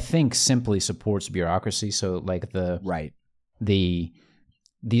 which I think simply supports bureaucracy. So like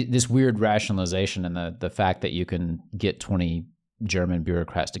this weird rationalization and the fact that you can get 20 German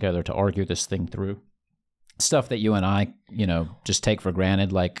bureaucrats together to argue this thing through. Stuff that you and I, just take for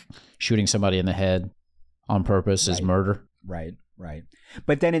granted, like shooting somebody in the head on purpose is murder. Right.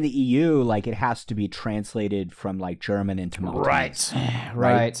 But then in the EU, like it has to be translated from like German into Maltese.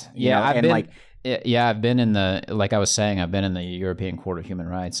 Right. Yeah, I've been in the, like I was saying, I've been in the European Court of Human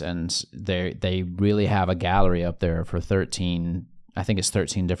Rights, and they really have a gallery up there for 13, I think it's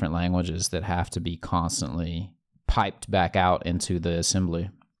 13 different languages that have to be constantly piped back out into the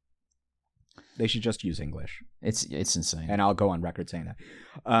assembly. They should just use English. It's insane. And I'll go on record saying that.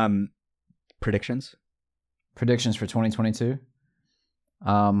 Predictions for 2022?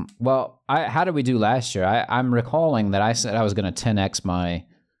 Well, how did we do last year? I'm recalling that I said I was going to 10x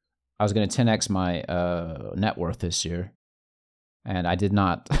my net worth this year, and I did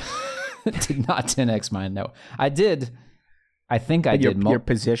not 10x my net. I did. I think I did. Your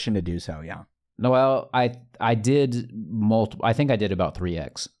position to do so, yeah. No, well, I did multiple. I think I did about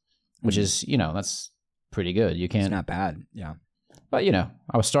 3x, which is that's pretty good. You can't. It's not bad, yeah. But I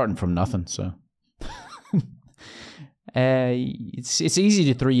was starting from nothing, so it's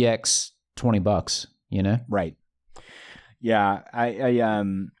easy to 3x $20, Right. Yeah,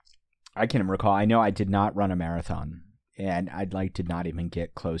 I can recall. I know I did not run a marathon, and did not even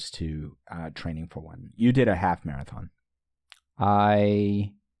get close to training for one. You did a half marathon.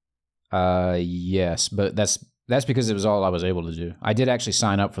 Yes, but that's because it was all I was able to do. I did actually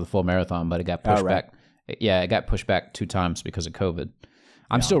sign up for the full marathon, but it got pushed back. Yeah, it got pushed back 2 times because of COVID.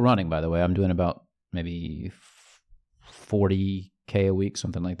 I'm still running, by the way. I'm doing about maybe 40K a week,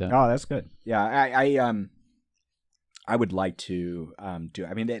 something like that. Oh, that's good. Yeah, I would like to do.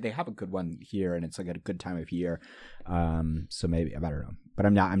 I mean, they have a good one here, and it's like a good time of year. So maybe I don't know, but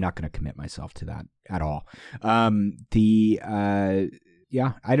I'm not going to commit myself to that at all.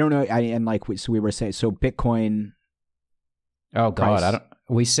 Yeah, I don't know. So we were saying, so Bitcoin. Oh God, price.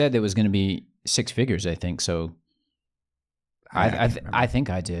 We said it was going to be 6 figures, I think. So I think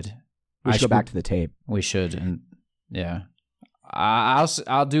I did. We should go back to the tape. We should, and yeah,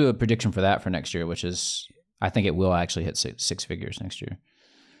 I'll do a prediction for that for next year, which is I think it will actually hit 6 figures next year.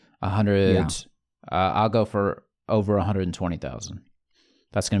 100. Yeah. I'll go for over 120,000.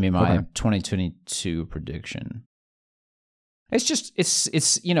 That's going to be my 2022 prediction. It's just, it's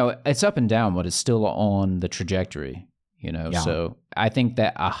it's up and down, but it's still on the trajectory, Yeah. So I think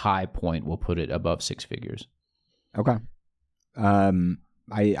that a high point will put it above six figures. Okay.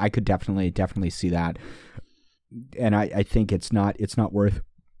 I could definitely see that. And I think it's not worth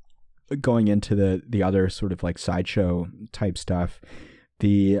going into the other sort of like sideshow type stuff.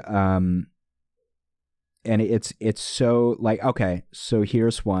 And it's so like, okay, so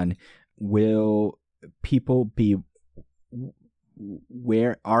here's one. Will people be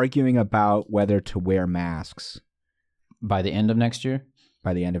arguing about whether to wear masks by the end of next year?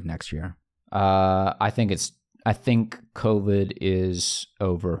 By the end of next year. I think COVID is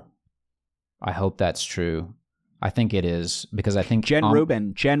over. I hope that's true. I think it is, because I think Jen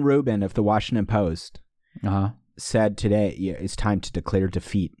Rubin of the Washington Post said today it's time to declare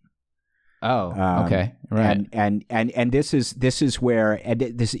defeat. Oh, okay, right. And this is where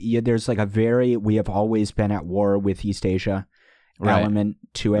there's like we have always been at war with East Asia element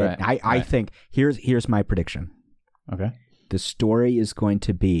to it. Right. I think here's my prediction. Okay. The story is going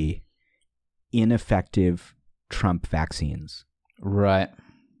to be ineffective Trump vaccines. Right.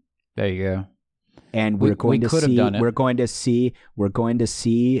 There you go. And we're going to see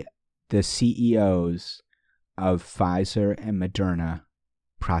the CEOs of Pfizer and Moderna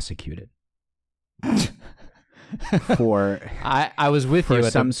prosecuted I was with you for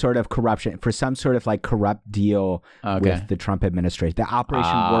some sort of corruption, for some sort of like corrupt deal with the Trump administration. The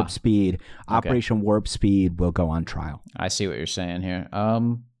Operation Warp Speed will go on trial. I see what you're saying here.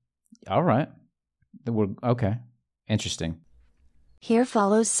 All right. Okay. Interesting. Here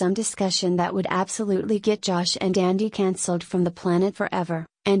follows some discussion that would absolutely get Josh and Andy cancelled from the planet forever,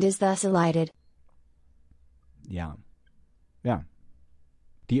 and is thus elided. Yeah.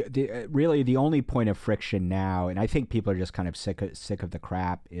 Really, the only point of friction now, and I think people are just kind of sick of the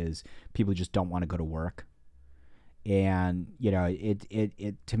crap, is people just don't want to go to work. And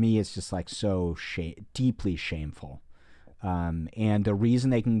it to me, it's just like so deeply shameful. And the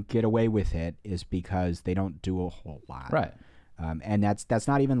reason they can get away with it is because they don't do a whole lot. Right. And that's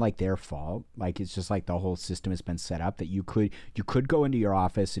not even like their fault. Like, it's just like the whole system has been set up that you could go into your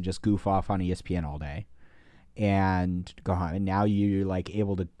office and just goof off on ESPN all day and go home. And now you're like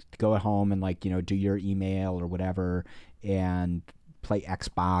able to go at home and like, do your email or whatever and play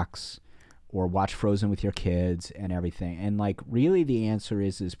Xbox or watch Frozen with your kids and everything. And like, really the answer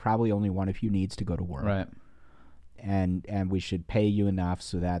is probably only one of you needs to go to work. Right. And we should pay you enough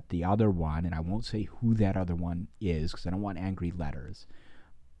so that the other one, and I won't say who that other one is because I don't want angry letters,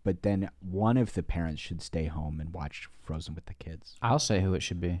 but then one of the parents should stay home and watch Frozen with the kids. I'll say who it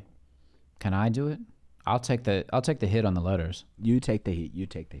should be. Can I do it? I'll take the hit on the letters. You take the heat.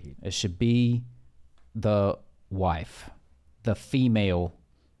 It should be the wife. The female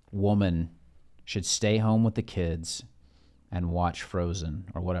woman should stay home with the kids and watch Frozen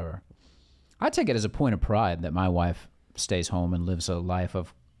or whatever. I take it as a point of pride that my wife stays home and lives a life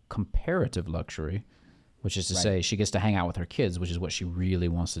of comparative luxury, which is to say she gets to hang out with her kids, which is what she really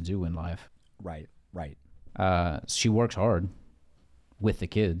wants to do in life. Right. She works hard with the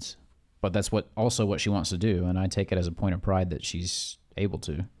kids, but that's also what she wants to do, and I take it as a point of pride that she's able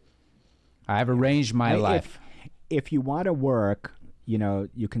to. I've arranged my life. If you want to work,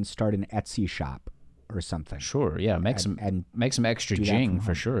 you can start an Etsy shop or something. Sure, yeah, make some extra jing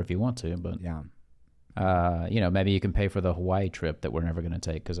for sure if you want to, but maybe you can pay for the Hawaii trip that we're never going to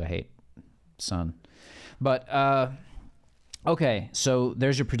take because I hate sun. But okay, so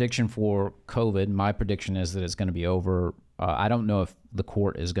there's your prediction for COVID. My prediction is that it's going to be over. I don't know if the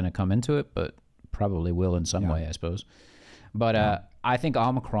court is going to come into it, but probably will in some way, I suppose. But I think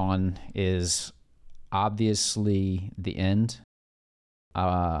Omicron is obviously the end.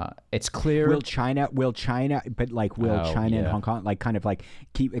 It's clear. Will China, and Hong Kong, like, kind of like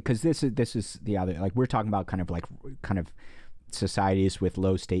keep, because this is the other, like, we're talking about kind of societies with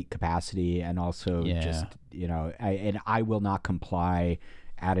low state capacity and also just, I will not comply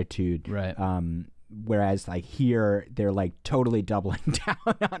attitude. Right. Whereas like here, they're like totally doubling down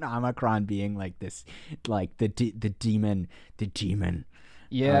on Omicron being like this, like the demon.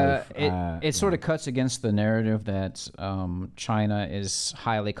 Yeah, it sort of cuts against the narrative that China is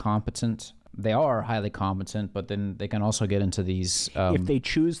highly competent. They are highly competent, but then they can also get into these. If they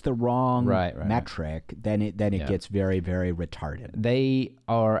choose the wrong metric, then it gets very, very retarded. They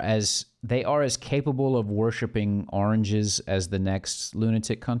are as capable of worshiping oranges as the next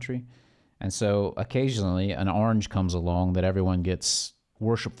lunatic country, and so occasionally an orange comes along that everyone gets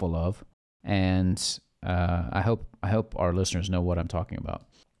worshipful of, and. I hope our listeners know what I'm talking about.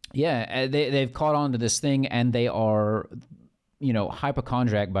 Yeah, they've caught on to this thing, and they are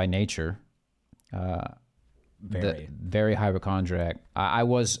hypochondriac by nature. Very hypochondriac. I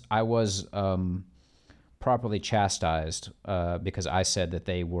was properly chastised because I said that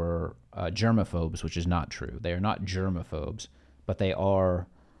they were germaphobes, which is not true. They are not germaphobes, but they are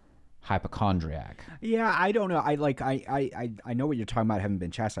hypochondriac. Yeah, I don't know. I know what you're talking about. I haven't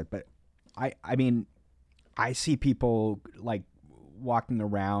been chastised, but I mean, I see people like walking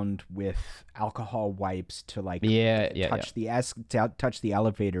around with alcohol wipes to like touch the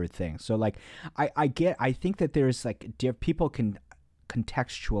elevator thing. So like I think that there's like people can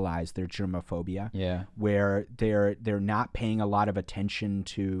contextualize their germophobia, where they're not paying a lot of attention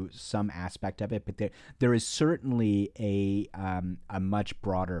to some aspect of it, but there is certainly a much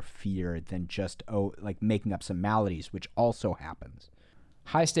broader fear than just like making up some maladies, which also happens.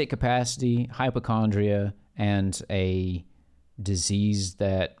 High state capacity, hypochondria, and a disease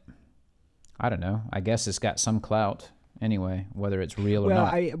that, I don't know, I guess it's got some clout anyway, whether it's real or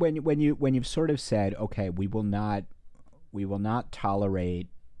not. Well, when you've sort of said, okay, we will not tolerate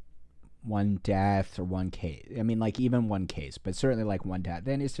one death or one case. I mean, like even one case, but certainly like one death.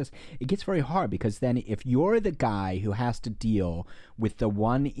 Then it gets very hard, because then if you're the guy who has to deal with the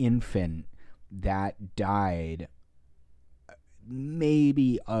one infant that died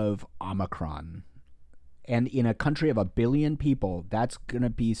maybe of Omicron, and in a country of 1 billion people, that's going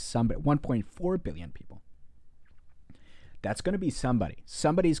to be somebody, 1.4 billion people. That's going to be somebody.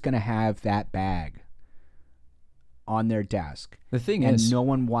 Somebody's going to have that bag on their desk. The thing is, no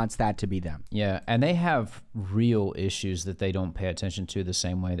one wants that to be them. Yeah, and they have real issues that they don't pay attention to the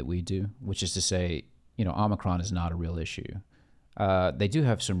same way that we do, which is to say, Omicron is not a real issue. They do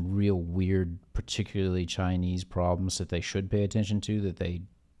have some real weird, particularly Chinese problems that they should pay attention to that they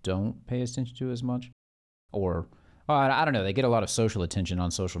don't pay attention to as much. Or, I don't know, they get a lot of social attention on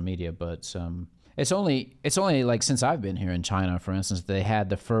social media, but it's only like since I've been here in China, for instance, they had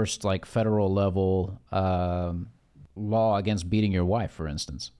the first like federal level law against beating your wife, for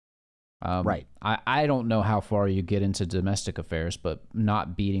instance. Right. I don't know how far you get into domestic affairs, but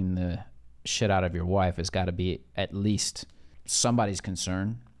not beating the shit out of your wife has got to be at least somebody's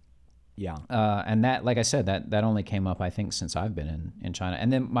concern. Yeah. And that, like I said, that only came up, I think, since I've been in China.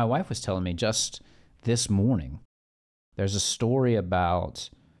 And then my wife was telling me just this morning, there's a story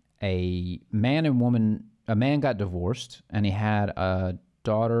about a man got divorced, and he had a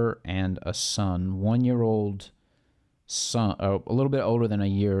daughter and a son, 1-year-old son, a little bit older than a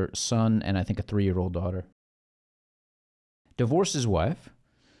year son, and I think a 3-year-old daughter. Divorced his wife.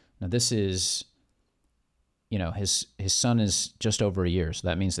 Now this is, his son is just over a year, so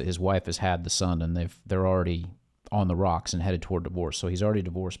that means that his wife has had the son, and they're already on the rocks and headed toward divorce. So he's already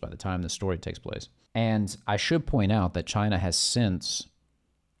divorced by the time the story takes place. And I should point out that China has since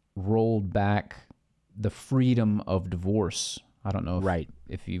rolled back the freedom of divorce. I don't know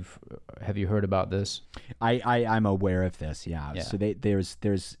if have you heard about this? I'm aware of this. Yeah. So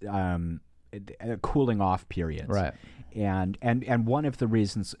there's a cooling off period. Right. And one of the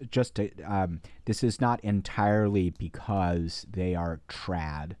reasons, this is not entirely because they are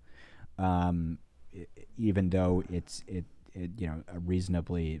trad, even though it's a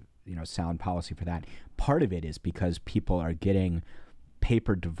reasonably sound policy for that. Part of it is because people are getting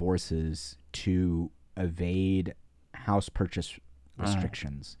paper divorces to evade house purchase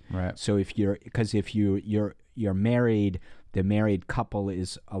restrictions. Right. So if you're married, the married couple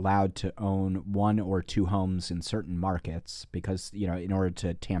is allowed to own 1 or 2 homes in certain markets because, in order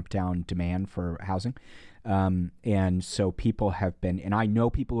to tamp down demand for housing. And so people have been, and I know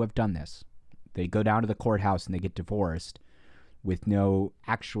people who have done this. They go down to the courthouse and they get divorced with no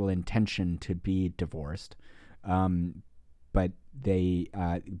actual intention to be divorced. But they,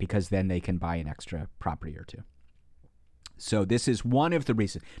 because then they can buy an extra property or 2. So this is one of the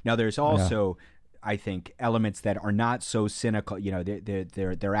reasons. Now there's also, I think, elements that are not so cynical.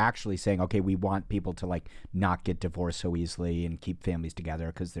 They're actually saying, okay, we want people to like not get divorced so easily and keep families together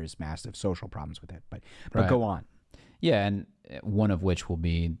because there's massive social problems with it. But go on. Yeah, and one of which will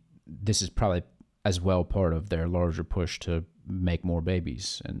be, this is probably as well part of their larger push to make more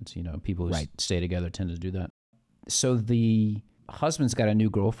babies, and people who stay together tend to do that. So the husband's got a new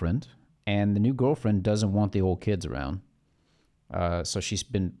girlfriend, and the new girlfriend doesn't want the old kids around. So she's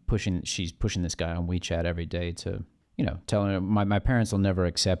pushing this guy on WeChat every day to, telling him, my parents will never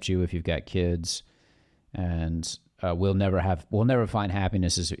accept you if you've got kids, and we'll never find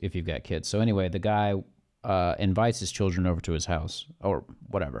happiness if you've got kids. So anyway, the guy invites his children over to his house or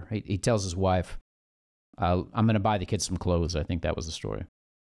whatever. He tells his wife, I'm going to buy the kids some clothes. I think that was the story.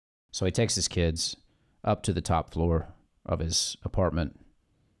 So he takes his kids up to the top floor of his apartment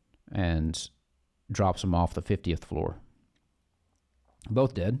and drops them off the 50th floor.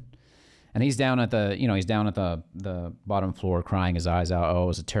 Both did. And he's down at the bottom floor crying his eyes out. Oh, it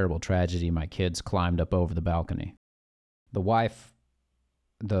was a terrible tragedy. My kids climbed up over the balcony. The wife,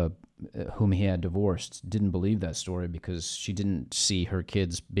 whom he had divorced, didn't believe that story because she didn't see her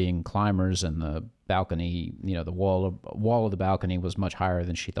kids being climbers, and the balcony, the wall of the balcony was much higher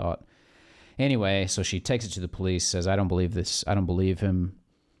than she thought. Anyway, so she takes it to the police, says, I don't believe this. I don't believe him.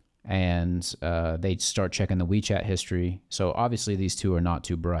 And they start checking the WeChat history. So obviously these two are not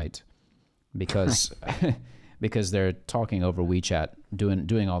too bright. Because because they're talking over WeChat,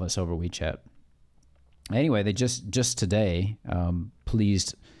 doing all this over WeChat. Anyway, they just today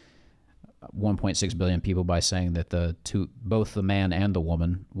pleased 1.6 billion people by saying that both the man and the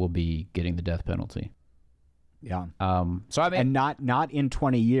woman will be getting the death penalty. Yeah. So I mean, and not in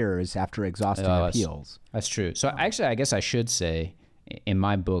 20 years after exhausting appeals. That's true. So actually, I guess I should say, in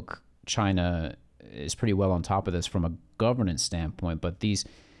my book, China is pretty well on top of this from a governance standpoint, but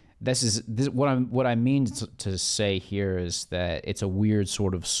what I mean to say here is that it's a weird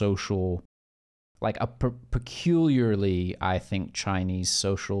sort of social, like a peculiarly, I think, Chinese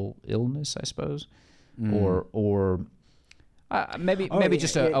social illness, I suppose, or maybe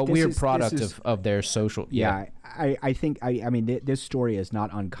just a weird product of their social. Yeah, I think I mean this story is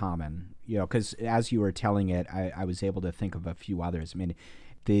not uncommon, because as you were telling it, I was able to think of a few others. I mean,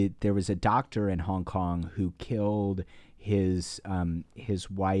 there was a doctor in Hong Kong who killed his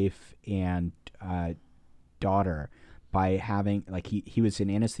wife and daughter by having, like, he was an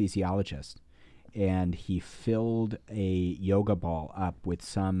anesthesiologist, and he filled a yoga ball up with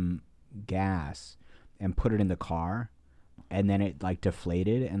some gas and put it in the car, and then it like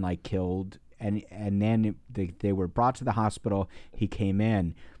deflated and like killed, and then they were brought to the hospital. He came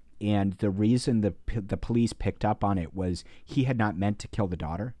in, and the reason the police picked up on it was he had not meant to kill the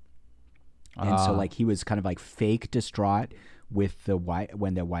daughter. And so, like, he was kind of like fake distraught with the wife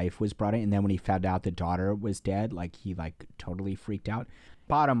when the wife was brought in, and then when he found out the daughter was dead, like, he like totally freaked out.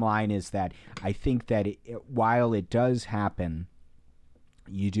 Bottom line is that I think that while it does happen,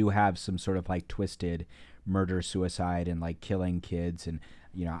 you do have some sort of like twisted murder, suicide, and like killing kids, and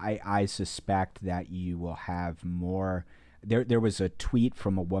I suspect that you will have more. There was a tweet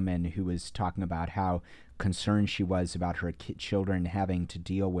from a woman who was talking about how concerned she was about her children having to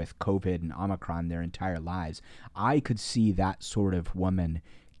deal with COVID and Omicron their entire lives. I could see that sort of woman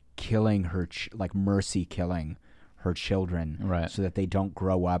killing her, like mercy killing her children, right, so that they don't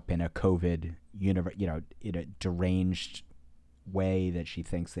grow up in a COVID in a deranged way that she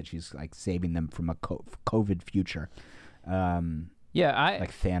thinks that she's like saving them from a COVID future.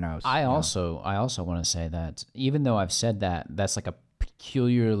 Like Thanos. I also want to say that even though I've said that that's like a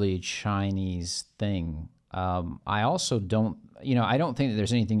peculiarly Chinese thing, I also don't, I don't think that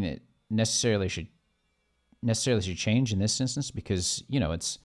there's anything that necessarily should change in this instance, because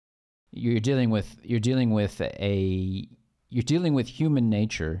it's you're dealing with human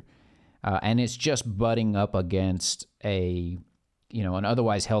nature, and it's just butting up against an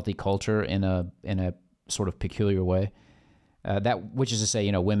otherwise healthy culture in a sort of peculiar way. Which is to say,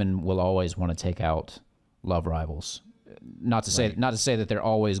 women will always want to take out love rivals. Not to say that they're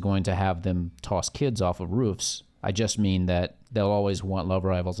always going to have them toss kids off of roofs. I just mean that they'll always want love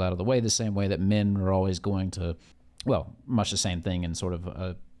rivals out of the way, the same way that men are always going to, well, much the same thing in sort of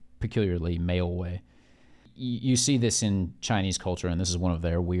a peculiarly male way. You see this in Chinese culture, and this is one of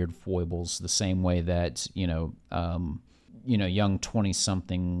their weird foibles, the same way that, young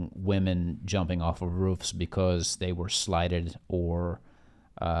 20-something women jumping off of roofs because they were slighted, or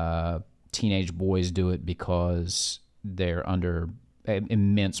teenage boys do it because they're under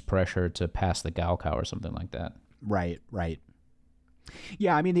immense pressure to pass the Gaokao or something like that. Right.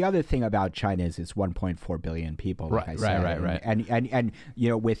 Yeah, I mean, the other thing about China is it's 1.4 billion people, like I said. Right. And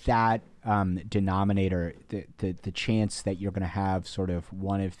with that denominator, the chance that you're going to have sort of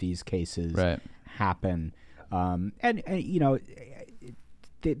one of these cases happen, and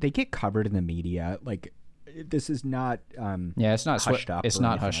they get covered in the media, like, this is not it's not hushed up. It's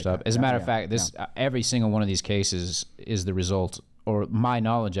not hushed up. As a matter of fact, every single one of these cases is the result, or my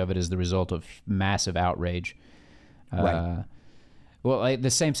knowledge of it is the result of massive outrage. Right. Well, like the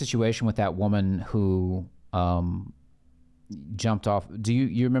same situation with that woman who jumped off. Do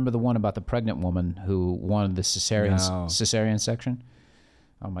you remember the one about the pregnant woman who wanted the cesarean section?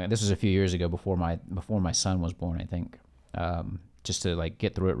 Oh my God, this was a few years ago before my son was born, I think. Just to like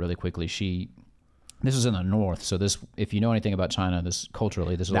get through it really quickly, this was in the north, so this, if you know anything about China, this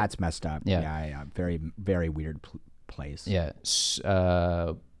culturally, that's messed up. Yeah. Very, very weird place. Yeah,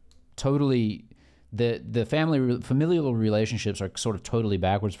 totally. The familial relationships are sort of totally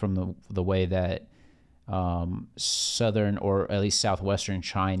backwards from the way that southern or at least southwestern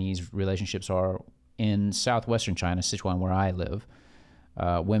Chinese relationships are. In southwestern China, Sichuan, where I live,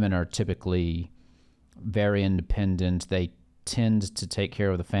 women are typically very independent. They tend to take care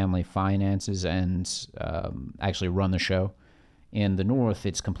of the family finances and actually run the show. In the north,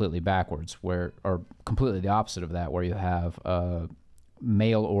 it's completely backwards, or completely the opposite of that, where you have a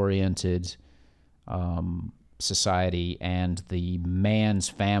male-oriented society, and the man's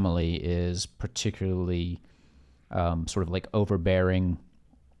family is particularly sort of like overbearing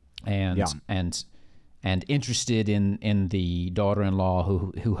and interested in the daughter-in-law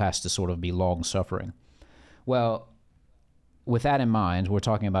who has to sort of be long-suffering. Well, with that in mind, we're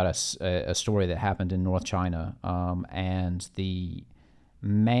talking about a story that happened in North China, and the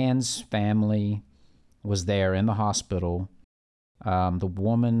man's family was there in the hospital. The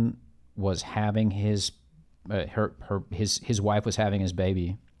woman was having his wife was having his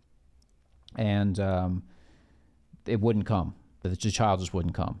baby, and it wouldn't come. The child just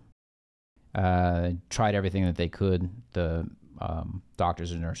wouldn't come. Tried everything that they could. The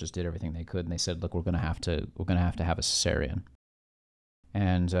doctors and nurses did everything they could, and they said, "Look, we're going to have to have a cesarean."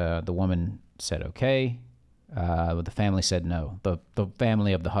 And the woman said, "Okay," but the family said no. The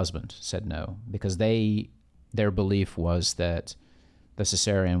family of the husband said no, because their belief was that the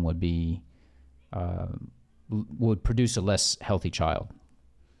cesarean would produce a less healthy child,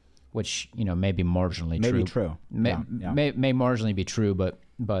 which may be marginally true. Maybe true. May marginally be true, but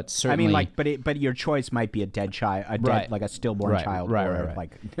certainly. I mean, but your choice might be a dead child, like a stillborn child, right.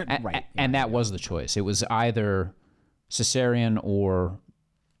 Like, and that was the choice. It was either cesarean or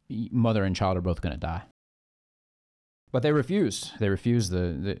mother and child are both going to die. But they refused. They refused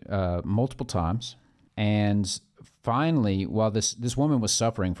the multiple times, and finally, while this woman was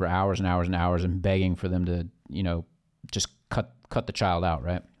suffering for hours and hours and hours and begging for them to just cut the child out,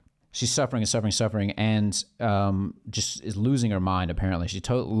 right? She's suffering and suffering, and just is losing her mind, apparently. She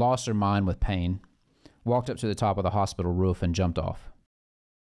lost her mind with pain, walked up to the top of the hospital roof and jumped off.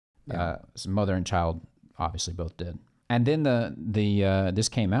 Yeah. So mother and child obviously both dead. And then this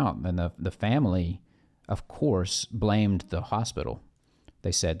came out, and the family, of course, blamed the hospital.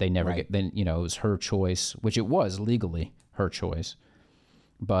 They said they never Right. it was her choice, which it was legally her choice.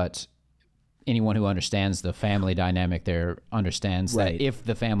 But anyone who understands the family dynamic there understands Right. that if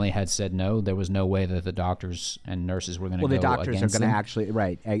the family had said no, there was no way that the doctors and nurses were going to go against them. Well, the doctors are going to actually,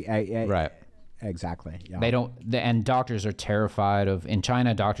 right. Right. Exactly. Yeah. They don't, and doctors are terrified of, in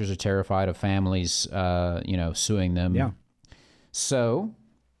China, doctors are terrified of families, suing them. Yeah. So,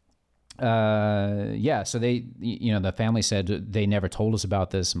 so they, the family said they never told us about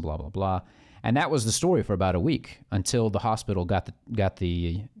this and blah, blah, blah. And that was the story for about a week until the hospital got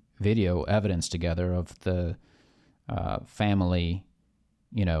the video evidence together of the family,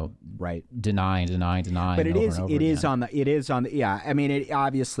 right. denying. But it is on the yeah. I mean,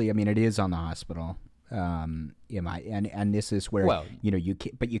 it is on the hospital. And this is where you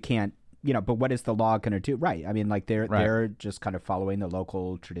can't. But what is the law going to do? Right. I mean, like they're just kind of following the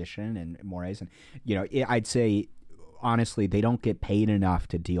local tradition and mores, and I'd say honestly they don't get paid enough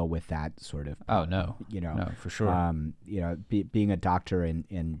to deal with that sort of. Oh no. No, for sure. Being a doctor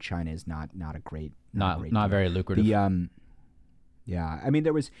in China is not a great not very lucrative. Yeah, I mean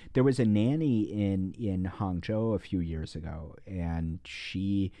there was a nanny in Hangzhou a few years ago, and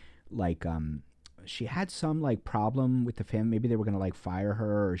she she had some problem with the family. Maybe they were going to fire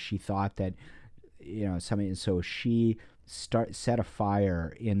her, or she thought that something. So she set a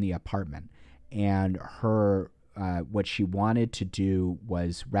fire in the apartment, and her what she wanted to do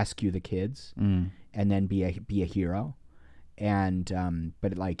was rescue the kids and then be a hero. And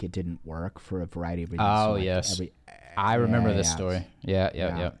but it didn't work for a variety of reasons. Oh, so yes. I remember this story.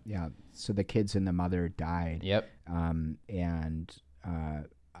 Yeah. So the kids and the mother died. Yep. And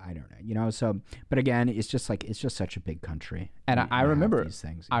I don't know, So, but again, it's just such a big country. And I remember these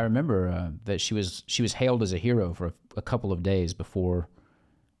things. I remember that she was hailed as a hero for a couple of days before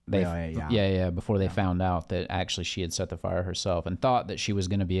they before they found out that actually she had set the fire herself, and thought that she was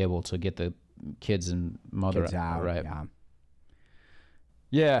going to be able to get the kids and mother out. Right.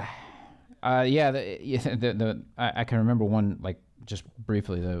 Yeah. I can remember one, just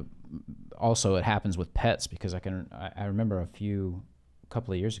briefly, also it happens with pets, because I remember a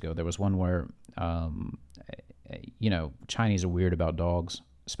couple of years ago there was one where Chinese are weird about dogs,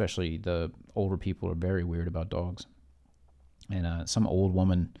 especially the older people are very weird about dogs, and some old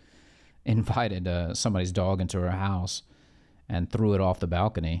woman invited somebody's dog into her house and threw it off the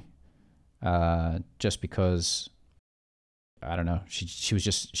balcony just because I don't know. She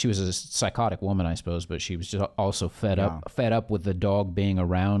was a psychotic woman, I suppose, but she was just also fed up with the dog being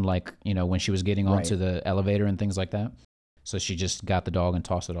around, like, you know, when she was getting onto the elevator and things like that. So she just got the dog and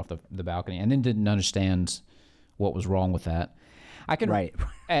tossed it off the balcony, and then didn't understand what was wrong with that. You can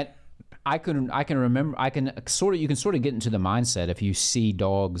sort of get into the mindset if you see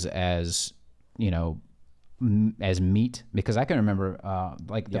dogs as, you know, as meat, because I can remember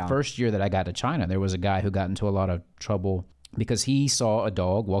the first year that I got to China, there was a guy who got into a lot of trouble because he saw a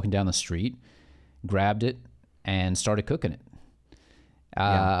dog walking down the street, grabbed it, and started cooking it.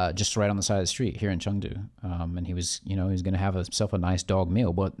 Just right on the side of the street here in Chengdu. And he was going to have himself a nice dog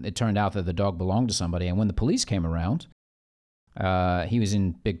meal, but it turned out that the dog belonged to somebody. And when the police came around, he was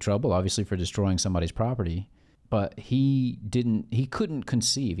in big trouble, obviously, for destroying somebody's property. But he couldn't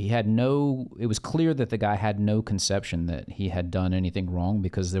conceive. It was clear that the guy had no conception that he had done anything wrong,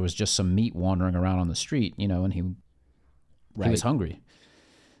 because there was just some meat wandering around on the street, you know, and he was hungry.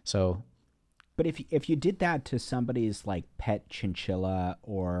 So, but if you did that to somebody's like pet chinchilla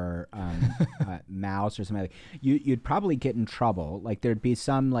or mouse or something like that, you'd probably get in trouble. Like there'd be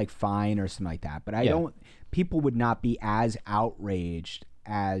some like fine or something like that. But people would not be as outraged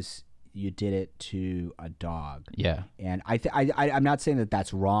as you did it to a dog. Yeah. And I'm not saying that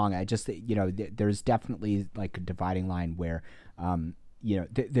that's wrong. I just, you know, there's definitely like a dividing line where, you know,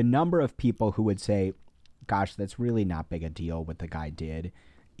 the number of people who would say, gosh, that's really not big a deal what the guy did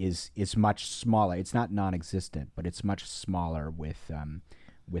is much smaller. It's not non-existent, but it's much smaller with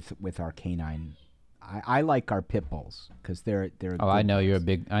our canine. I like our pit bulls because they're I know you're a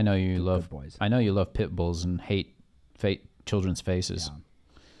big, I know you love boys. I know you love pit bulls and hate children's faces.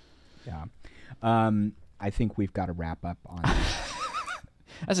 Yeah. I think we've got to wrap up on that.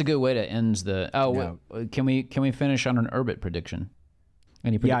 That's a good way to end the... Can we finish on an Urbit prediction?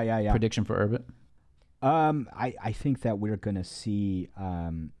 Any prediction for Urbit? I think that we're going to see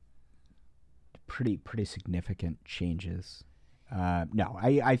pretty significant changes.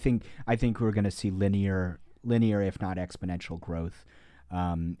 I think we're going to see linear if not exponential growth,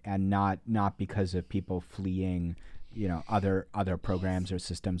 and not because of people fleeing, you know, other programs or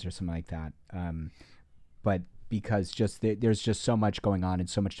systems or something like that, but because there's just so much going on and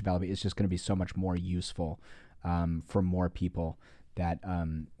so much development. It's just going to be so much more useful for more people that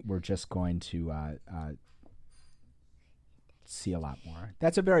we're just going to see a lot more.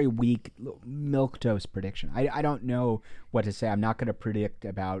 That's a very weak milquetoast prediction. I don't know what to say. I'm not going to predict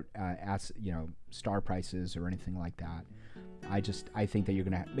about star prices or anything like that. I think that you're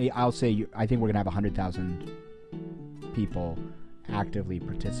going to. I think we're going to have 100,000 people actively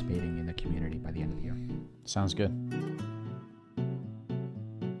participating in the community by the end of the year. Sounds good.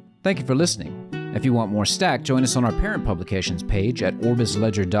 Thank you for listening. If you want more Stack, join us on our parent publications page at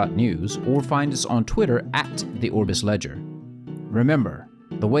orbisledger.news or find us on Twitter at the Orbis Ledger. Remember,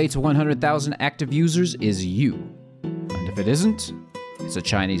 the way to 100,000 active users is you. And if it isn't, it's a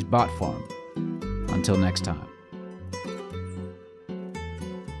Chinese bot farm. Until next time.